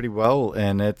hit it pretty well,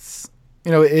 and it's,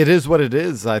 it is what it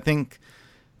is. I think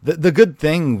the good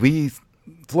thing,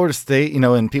 Florida State,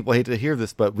 and people hate to hear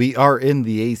this, but we are in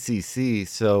the ACC,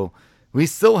 so we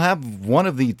still have one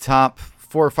of the top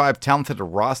 4 or 5 talented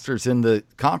rosters in the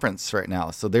conference right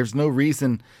now. So there's no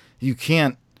reason you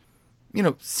can't,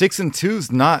 6-2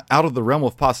 is not out of the realm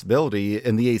of possibility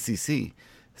in the ACC.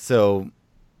 So,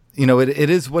 it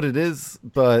is what it is,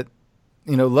 but,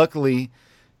 luckily,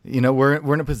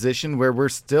 we're in a position where we're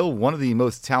still one of the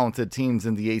most talented teams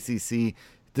in the ACC,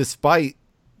 despite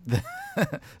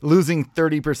losing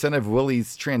 30% of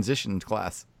Willie's transition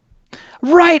class.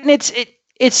 Right. And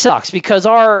it sucks because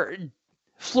our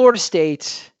Florida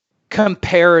State's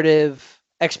comparative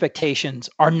expectations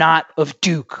are not of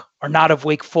Duke, are not of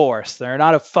Wake Forest. They're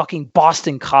not of fucking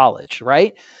Boston College.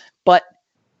 Right. But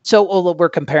so we're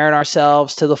comparing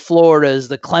ourselves to the Floridas,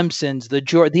 the Clemsons,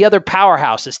 the other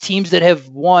powerhouses, teams that have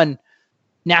won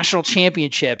national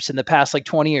championships in the past like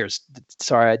 20 years.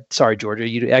 Sorry, Georgia,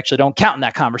 you actually don't count in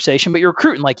that conversation, but you're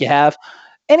recruiting like you have.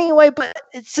 Anyway,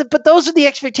 but those are the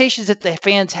expectations that the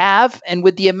fans have, and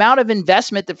with the amount of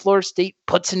investment that Florida State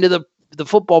puts into the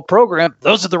football program,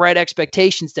 those are the right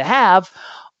expectations to have.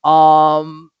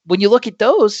 When you look at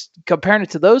those, comparing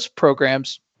it to those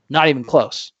programs, not even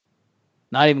close.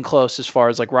 Not even close as far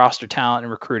as like roster talent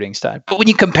and recruiting style. But when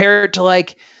you compare it to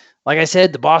like I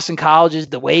said, the Boston Colleges,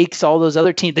 the Wakes, all those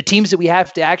other teams, the teams that we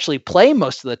have to actually play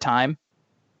most of the time,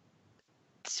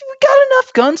 we got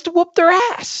enough guns to whoop their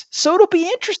ass. So it'll be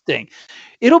interesting.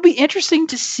 It'll be interesting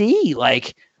to see,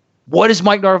 like, what is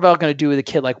Mike Norvell going to do with a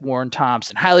kid like Warren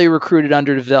Thompson, highly recruited,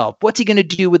 underdeveloped? What's he going to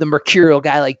do with a mercurial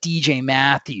guy like DJ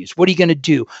Matthews? What are you going to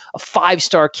do? A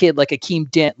 5-star kid like Akeem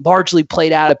Dent, largely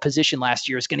played out of position last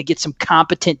year, is going to get some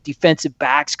competent defensive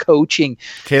backs coaching.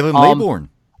 Kalen Laybourne.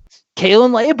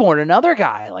 Kalen Laybourne, another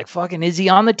guy, like fucking, is he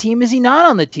on the team? Is he not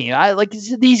on the team? I like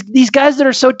these guys that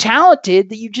are so talented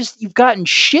that you've gotten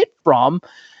shit from.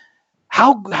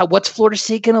 What's Florida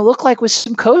State going to look like with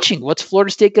some coaching? What's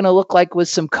Florida State going to look like with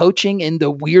some coaching in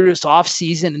the weirdest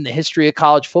offseason in the history of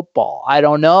college football? I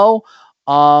don't know.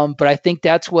 But I think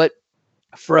that's what,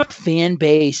 for a fan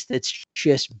base that's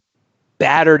just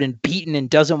battered and beaten and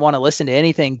doesn't want to listen to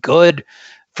anything good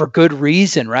for good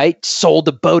reason, right? Sold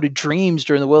a boat of dreams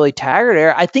during the Willie Taggart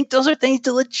era. I think those are things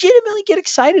to legitimately get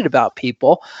excited about,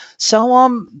 people.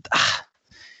 So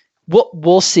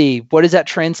we'll see. What does that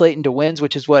translate into wins,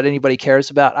 which is what anybody cares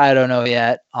about? I don't know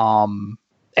yet.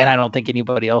 And I don't think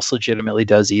anybody else legitimately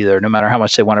does either, no matter how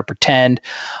much they want to pretend.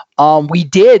 We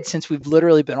did, since we've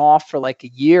literally been off for like a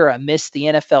year, I missed the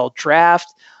NFL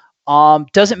draft.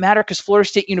 Doesn't matter because Florida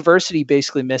State University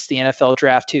basically missed the NFL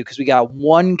draft too, because we got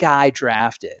one guy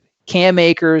drafted. Cam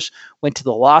Akers went to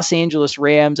the Los Angeles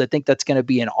Rams. I think that's going to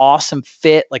be an awesome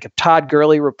fit, like a Todd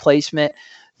Gurley replacement.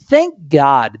 Thank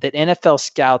God that NFL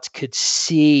scouts could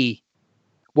see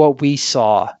what we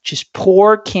saw. Just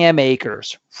poor Cam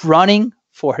Akers running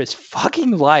for his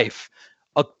fucking life,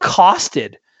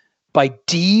 accosted by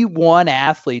D1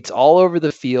 athletes all over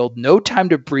the field, no time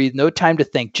to breathe, no time to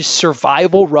think, just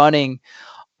survival running,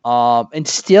 and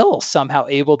still somehow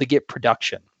able to get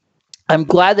production. I'm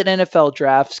glad that NFL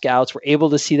draft scouts were able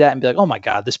to see that and be like, oh my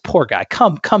God, this poor guy,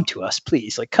 come to us,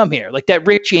 please. Like, come here. Like that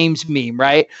Rick James meme,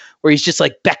 right? Where he's just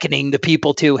like beckoning the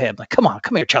people to him. Like, come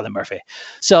here, Charlie Murphy.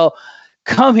 So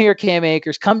come here, Cam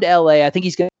Akers, come to LA. I think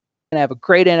he's going to have a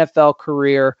great NFL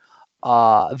career.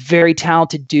 Very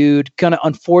talented dude. Going to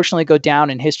unfortunately go down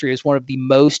in history as one of the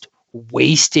most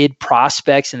wasted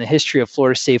prospects in the history of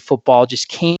Florida State football. Just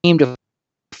came to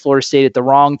Florida State at the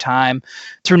wrong time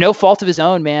through no fault of his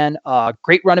own, man.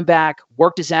 Great running back,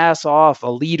 worked his ass off, a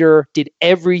leader, did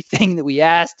everything that we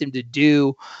asked him to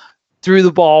do, threw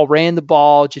the ball, ran the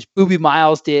ball, just Booby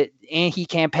Miles did, and he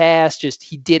can't pass. Just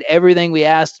he did everything we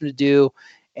asked him to do,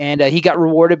 and he got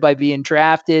rewarded by being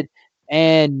drafted,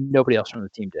 and nobody else from the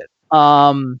team did.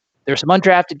 There's some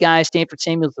undrafted guys. Stanford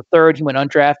Samuels III, he went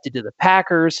undrafted to the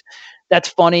Packers. That's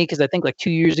funny because I think like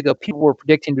 2 years ago, people were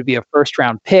predicting to be a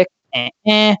first-round pick.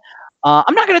 I'm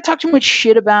not going to talk too much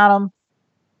shit about him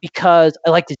because I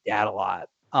liked his dad a lot.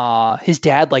 His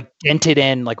dad like dented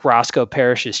in like Roscoe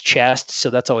Parrish's chest, so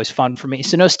that's always fun for me.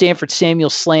 So no Stanford Samuel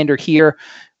slander here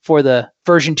for the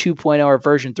version 2.0 or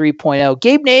version 3.0.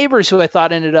 Gabe Neighbors, who I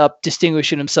thought ended up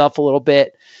distinguishing himself a little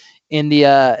bit in the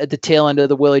at the tail end of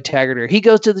the Willie Taggart. He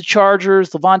goes to the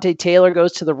Chargers. Levante Taylor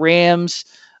goes to the Rams.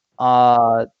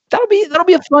 That'll be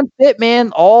a fun fit,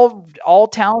 man. All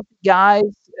talented guys.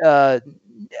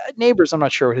 Neighbors, I'm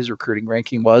not sure what his recruiting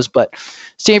ranking was, but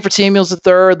Stanford Samuels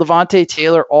III, Levante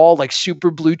Taylor, all like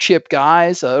super blue chip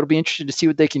guys. It'll be interesting to see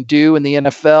what they can do in the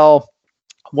NFL.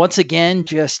 Once again,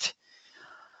 just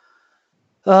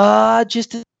a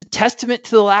testament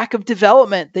to the lack of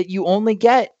development that you only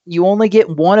get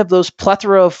one of those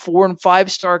plethora of 4 and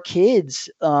 5 star kids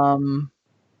to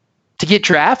get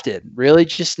drafted. Really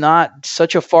just not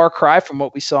such a far cry from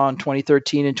what we saw in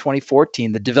 2013 and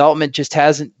 2014. The development just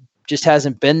hasn't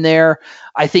been there.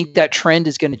 I think that trend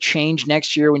is going to change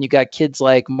next year when you got kids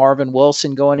like Marvin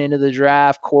Wilson going into the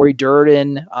draft, Corey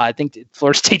Durden. I think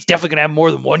Florida State's definitely going to have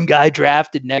more than one guy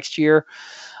drafted next year.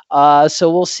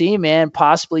 So we'll see, man,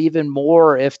 possibly even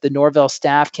more if the Norvell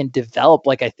staff can develop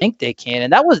like I think they can.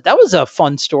 And that was a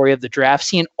fun story of the draft,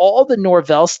 seeing all the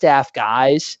Norvell staff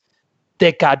guys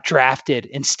that got drafted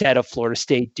instead of Florida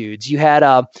State dudes. You had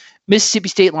a Mississippi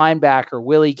State linebacker,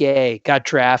 Willie Gay, got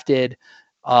drafted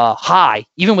high,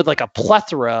 even with like a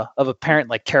plethora of apparent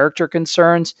like character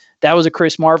concerns. That was a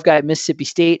Chris Marv guy at Mississippi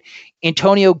State.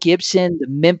 Antonio Gibson, the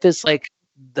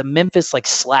Memphis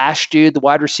slash dude, the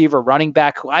wide receiver running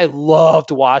back who I loved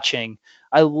watching.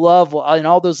 I love in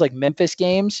all those like Memphis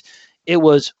games, it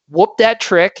was whoop that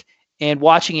trick and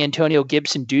watching Antonio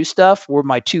Gibson do stuff were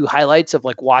my two highlights of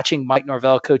like watching Mike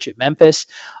Norvell coach at Memphis.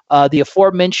 The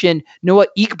aforementioned Noah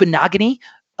Igbinoghene,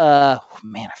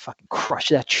 man, I fucking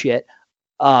crushed that shit.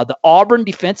 The Auburn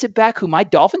defensive back who my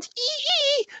Dolphins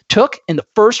took in the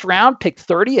first round, picked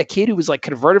 30, a kid who was like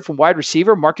converted from wide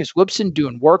receiver. Marcus Woodson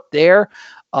doing work there.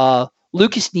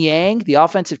 Lucas Niang, the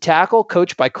offensive tackle,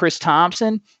 coached by Chris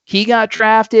Thompson, he got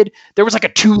drafted. There was like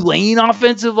a Tulane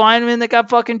offensive lineman that got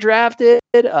fucking drafted.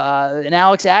 An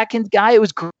Alex Atkins guy. It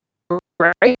was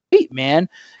great, man.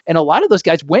 And a lot of those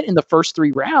guys went in the first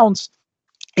 3 rounds.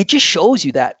 It just shows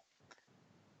you that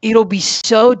it'll be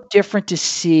so different to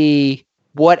see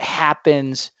what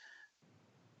happens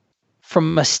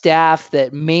from a staff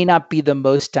that may not be the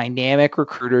most dynamic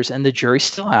recruiters, and the jury's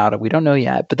still out. We don't know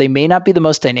yet, but they may not be the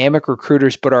most dynamic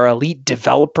recruiters, but are elite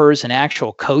developers and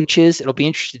actual coaches. It'll be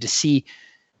interesting to see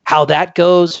how that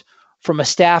goes from a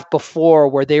staff before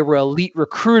where they were elite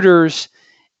recruiters,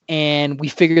 and we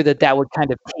figured that would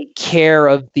kind of take care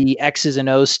of the X's and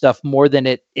O's stuff more than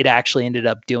it actually ended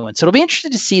up doing. So it'll be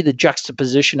interesting to see the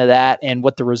juxtaposition of that and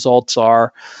what the results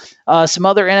are. Some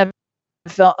other NFL.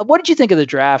 What did you think of the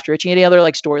draft, Richie? Any other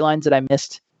like storylines that I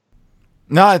missed?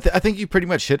 No, I think you pretty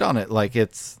much hit on it. Like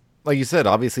it's like you said,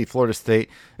 obviously Florida State.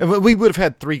 We would have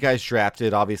had 3 guys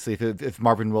drafted, obviously, if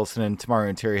Marvin Wilson and Tamari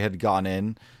and Terry had gone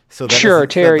in. So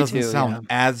that doesn't sound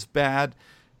as bad.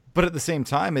 But at the same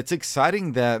time, it's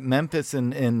exciting that Memphis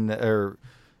and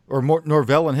or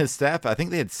Norvell and his staff. I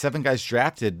think they had 7 guys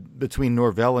drafted between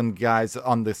Norvell and guys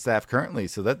on the staff currently.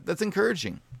 So that's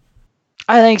encouraging.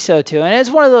 I think so too. And it's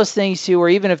one of those things too, where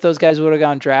even if those guys would have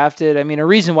gone drafted, I mean, a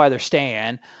reason why they're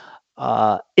staying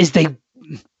is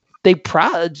they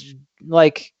probably,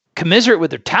 like, commiserate with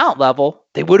their talent level,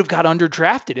 they would have got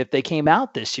underdrafted if they came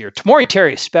out this year. Tamori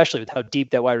Terry, especially with how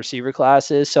deep that wide receiver class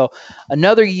is. So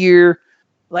another year,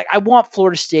 like, I want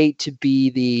Florida State to be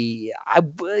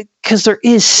because there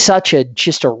is such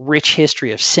just a rich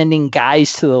history of sending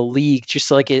guys to the league, just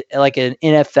like an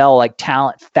NFL, like,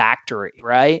 talent factory,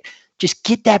 right? Just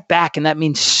get that back. And that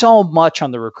means so much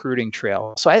on the recruiting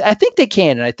trail. So I think they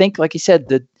can. And I think, like you said,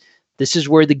 that this is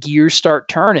where the gears start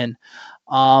turning.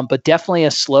 But definitely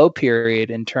a slow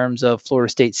period in terms of Florida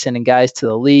State sending guys to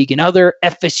the league. And other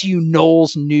FSU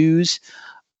Noles news,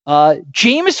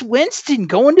 Jameis Winston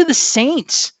going to the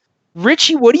Saints.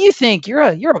 Richie, what do you think? You're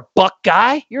a Buck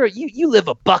guy. You live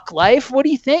a Buck life. What do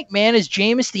you think, man? Is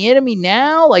Jameis the enemy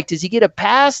now? Like, does he get a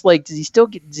pass? Like, does he still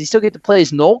get to play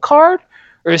his Nole card,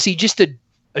 or is he just a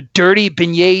dirty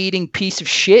beignet eating piece of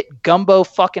shit gumbo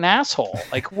fucking asshole?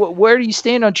 Like, where do you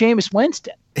stand on Jameis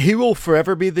Winston? He will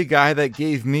forever be the guy that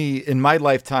gave me, in my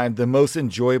lifetime, the most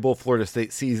enjoyable Florida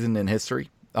State season in history.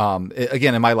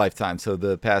 Again, in my lifetime, so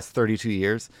the past 32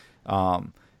 years.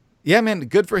 Yeah, man,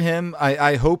 good for him.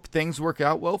 I hope things work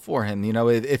out well for him. You know,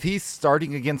 if he's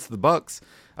starting against the Bucks,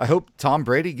 I hope Tom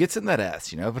Brady gets in that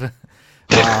ass. You know, but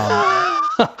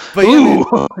but yeah,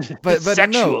 man, but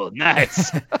sexual, no.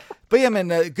 Nice. But yeah, man,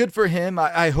 good for him.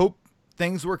 I hope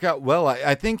things work out well.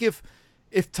 I think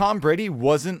if Tom Brady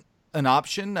wasn't an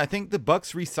option, I think the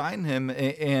Bucks re-sign him,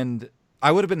 and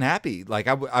I would have been happy. Like,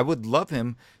 I would love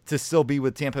him to still be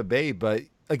with Tampa Bay, but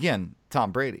again,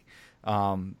 Tom Brady.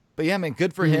 But yeah, man,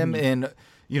 good for him. And,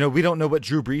 you know, we don't know what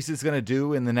Drew Brees is going to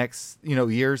do in the next,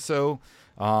 year or so.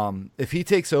 If he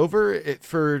takes over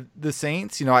for the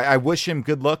Saints, I wish him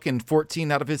good luck in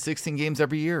 14 out of his 16 games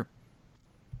every year.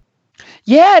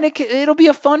 Yeah, and it'll be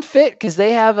a fun fit because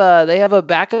they have a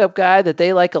backup guy that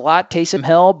they like a lot, Taysom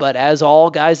Hill. But as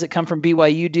all guys that come from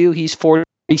BYU do, he's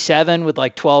 47 with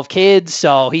like 12 kids,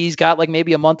 so he's got like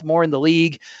maybe a month more in the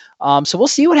league. So we'll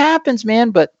see what happens,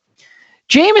 man. But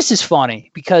Jameis is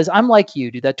funny because I'm like you,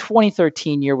 dude. That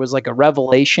 2013 year was like a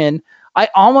revelation.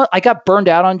 I got burned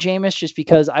out on Jameis just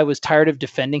because I was tired of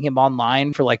defending him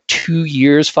online for like 2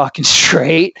 years fucking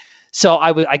straight. So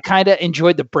I kind of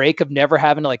enjoyed the break of never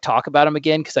having to like talk about him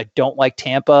again because I don't like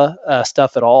Tampa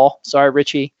stuff at all. Sorry,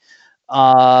 Richie. So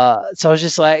I was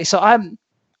just like, I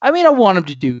want him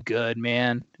to do good,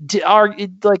 man.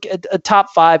 Like a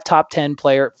top 5, top 10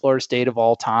 player at Florida State of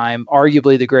all time,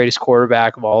 arguably the greatest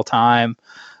quarterback of all time.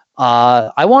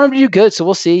 I want him to do good. So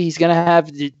we'll see. He's gonna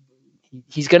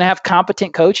have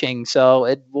competent coaching.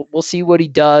 So we'll see what he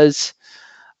does.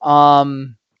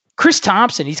 Chris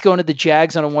Thompson, he's going to the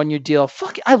Jags on a 1-year deal.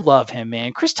 Fuck, I love him,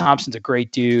 man. Chris Thompson's a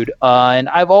great dude. And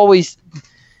I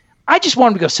just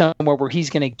want him to go somewhere where he's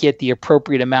going to get the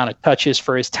appropriate amount of touches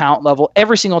for his talent level.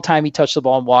 Every single time he touched the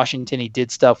ball in Washington, he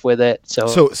did stuff with it. So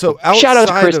shout out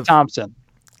to Chris Thompson.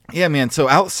 Yeah, man. So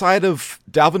outside of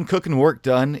Dalvin Cook and work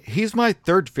done, he's my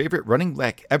 3rd favorite running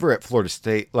back ever at Florida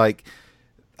State. Like,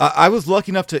 I was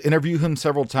lucky enough to interview him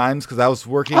several times because I was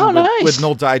working with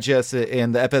Noel Digest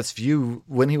and the FSU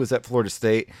when he was at Florida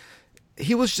State.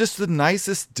 He was just the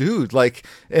nicest dude. Like,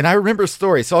 and I remember a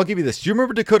story. So I'll give you this. Do you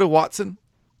remember Dakota Watson?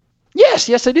 Yes,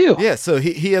 I do. Yeah, so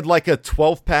he had like a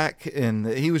 12-pack, and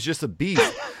he was just a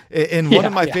beast. And one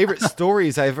of my favorite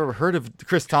stories I've ever heard of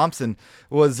Chris Thompson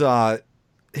was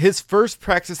his first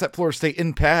practice at Florida State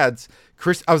in pads.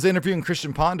 I was interviewing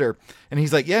Christian Ponder, and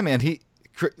he's like, yeah, man,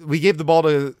 we gave the ball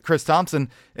to Chris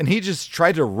Thompson, and he just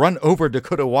tried to run over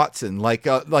Dakota Watson like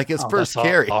his first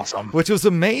carry, awesome. Which was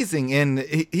amazing. And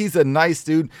he's a nice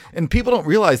dude. And people don't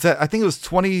realize that. I think it was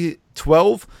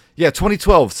 2012. Yeah,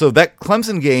 2012. So that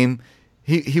Clemson game,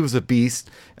 he was a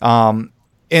beast. And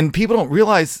people don't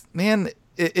realize, man,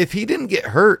 if he didn't get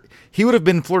hurt, he would have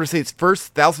been Florida State's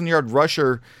first 1,000-yard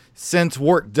rusher since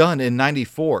work done in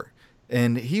 '94.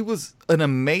 And he was an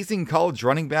amazing college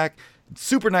running back.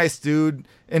 Super nice dude,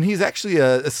 and he's actually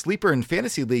a sleeper in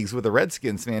fantasy leagues with the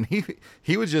Redskins, man.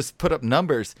 He would just put up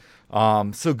numbers.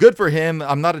 So good for him.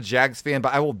 I'm not a Jags fan,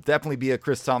 but I will definitely be a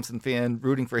Chris Thompson fan,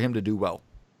 rooting for him to do well.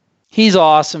 He's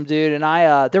awesome, dude.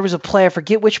 And there was a play, I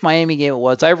forget which Miami game it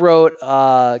was. I wrote,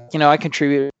 I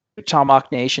contribute to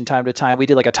Tomahawk Nation time to time. We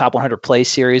did like a top 100 play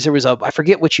series. There was I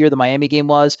forget which year the Miami game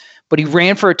was, but he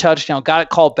ran for a touchdown, got it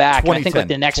called back. And I think like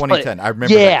the next 2010. play, I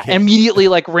remember. Yeah, immediately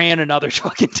like ran another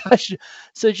fucking touchdown.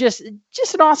 So just an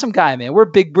awesome guy, man. We're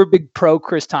big pro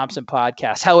Chris Thompson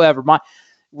podcast. However,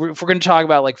 if we're going to talk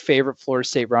about like favorite Florida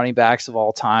State running backs of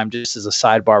all time, just as a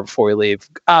sidebar before we leave.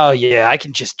 Oh yeah, I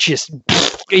can just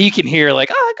you can hear like,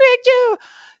 oh, Greg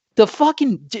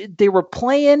Joe. They were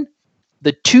playing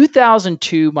the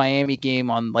 2002 Miami game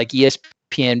on like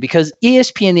ESPN because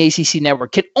ESPN, the ACC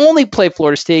network, can only play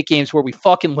Florida State games where we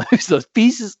fucking lose those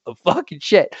pieces of fucking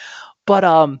shit.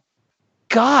 But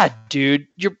God, dude,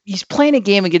 he's playing a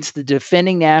game against the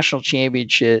defending national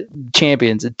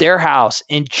champions at their house,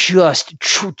 and just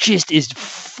is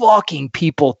fucking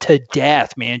people to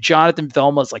death, man. Jonathan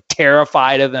Vilma's like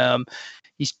terrified of him.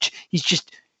 He's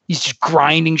just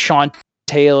grinding Sean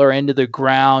Taylor into the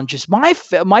ground. Just my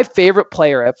favorite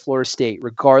player at Florida State,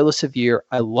 regardless of year.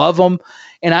 I love him,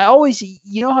 and I always,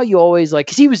 you know how you always like,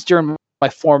 because he was during my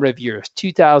formative years.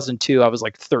 2002, I was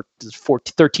like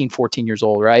 13, 14 years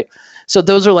old, right? So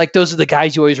those are the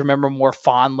guys you always remember more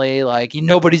fondly. Like,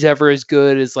 nobody's ever as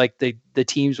good as like the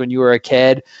teams when you were a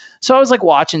kid. So I was like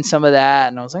watching some of that,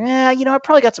 and I was like, I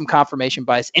probably got some confirmation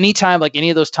bias. Anytime like any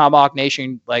of those Tomahawk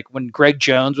Nation, like when Greg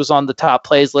Jones was on the top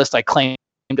plays list, I claimed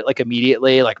it like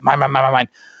immediately, like mine.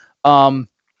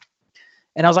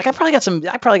 And I was like, I probably got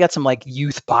some like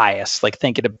youth bias, like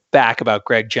thinking back about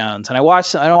Greg Jones. And I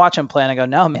watch him play, and I go,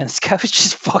 no, man, this guy was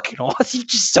just fucking awesome. He's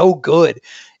just so good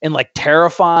and like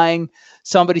terrifying.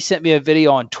 Somebody sent me a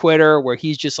video on Twitter where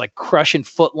he's just like crushing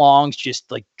footlongs, just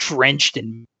like drenched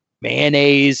in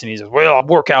mayonnaise. And he says, well, I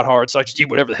work out hard, so I just eat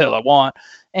whatever the hell I want.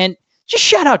 And just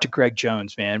shout out to Greg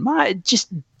Jones, man.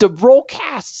 The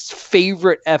Rowlcast's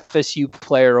favorite FSU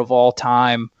player of all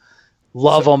time.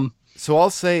 Love him. So I'll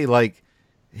say, like,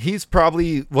 he's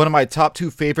probably one of my top 2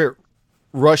 favorite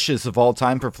rushes of all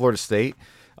time for Florida State.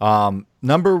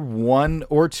 Number 1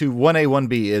 or 2, 1A,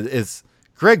 1B is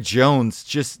Greg Jones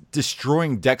just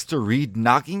destroying Dexter Reed,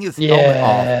 knocking his helmet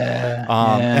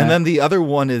off. And then the other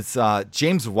one is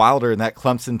James Wilder in that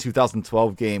Clemson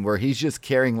 2012 game where he's just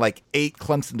carrying like 8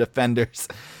 Clemson defenders.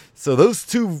 So those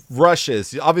 2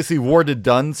 rushes, obviously Warded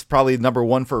Dunn's probably number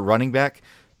 1 for running back.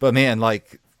 But man,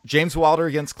 like, James Wilder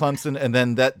against Clemson, and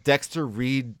then that Dexter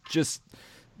Reed, just,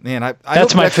 man,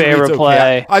 that's my favorite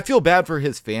play. I feel bad for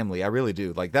his family. I really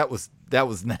do. Like, that was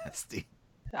nasty.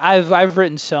 I've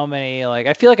written so many, like,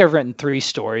 I feel like I've written 3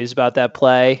 stories about that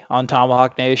play on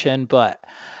Tomahawk Nation. But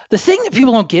the thing that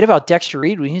people don't get about Dexter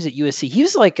Reed when he was at USC, he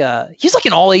was like an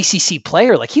all ACC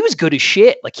player. Like, he was good as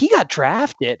shit. Like, he got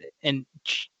drafted, and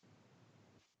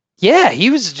yeah, he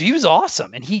was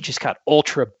awesome, and he just got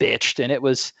ultra bitched, and it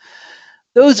was.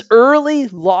 Those early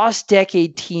lost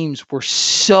decade teams were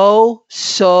so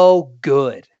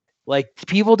good. Like,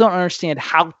 people don't understand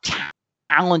how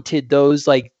talented those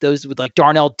with like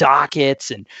Darnell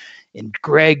Dockett's and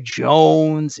Greg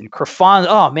Jones and Crefonzo.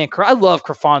 Oh man, I love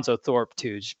Crefonzo Thorpe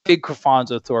too. Just big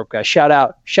Crefonzo Thorpe guy. Shout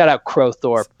out Crow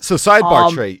Thorpe. So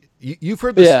sidebar, Trey, you've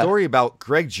heard the story about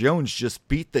Greg Jones just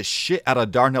beat the shit out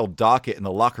of Darnell Dockett in the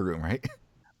locker room, right?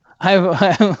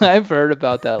 I've heard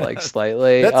about that, like,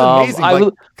 slightly. That's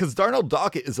amazing, because Darnell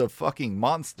Dockett is a fucking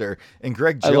monster, and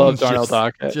Greg Jones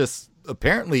just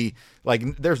apparently,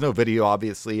 like, there's no video,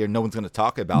 obviously, or no one's going to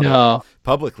talk about it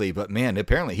publicly, but man,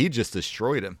 apparently he just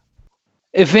destroyed him.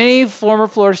 If any former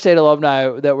Florida State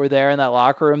alumni that were there in that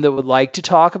locker room that would like to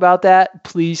talk about that,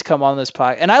 please come on this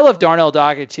podcast. And I love Darnell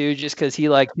Dockett too, just because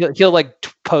he'll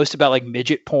post about like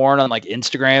midget porn on like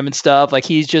Instagram and stuff. Like,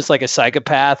 he's just like a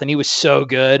psychopath, and he was so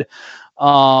good.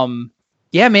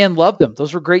 Yeah, man, loved them.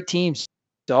 Those were great teams.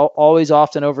 Always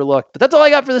often overlooked. But that's all I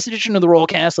got for this edition of the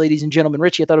Rowlcast, ladies and gentlemen.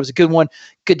 Richie, I thought it was a good one.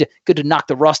 Good to knock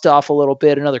the rust off a little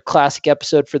bit. Another classic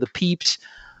episode for the peeps.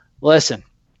 Listen,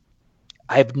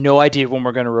 I have no idea when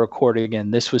we're going to record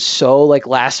again. This was so like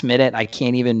last minute. I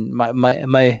can't even,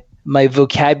 my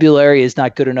vocabulary is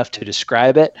not good enough to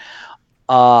describe it.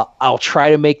 I'll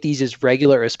try to make these as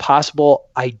regular as possible.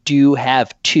 I do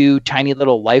have 2 tiny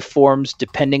little life forms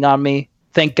depending on me.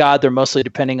 Thank God they're mostly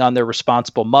depending on their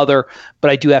responsible mother, but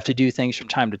I do have to do things from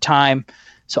time to time.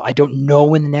 So I don't know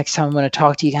when the next time I'm going to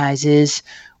talk to you guys is.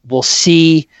 We'll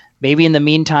see. Maybe in the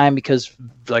meantime, because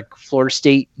like Florida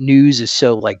State news is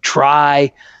so like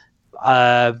dry,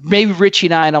 maybe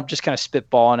Richie and I'm just kind of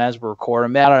spitballing as we're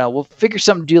recording. I don't know. We'll figure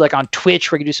something to do like on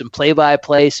Twitch where we can do some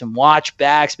play-by-play, some watch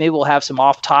backs. Maybe we'll have some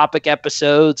off-topic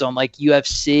episodes on like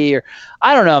UFC, or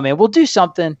I don't know, man. We'll do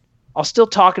something. I'll still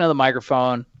talk into the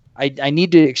microphone. I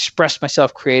need to express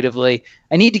myself creatively.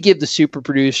 I need to give the super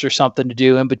producer something to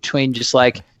do in between just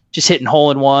hitting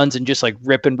hole-in-ones and just like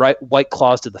ripping White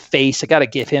Claws to the face. I got to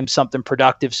give him something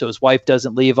productive so his wife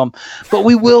doesn't leave him. But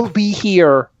we will be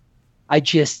here.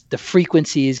 The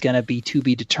frequency is going to be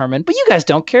determined. But you guys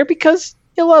don't care because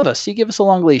You love us. You give us a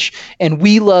long leash, and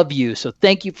we love you. So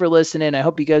thank you for listening. I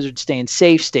hope you guys are staying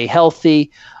safe, stay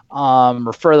healthy,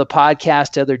 refer the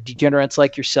podcast to other degenerates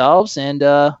like yourselves, and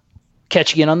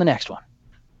catch you again on the next one.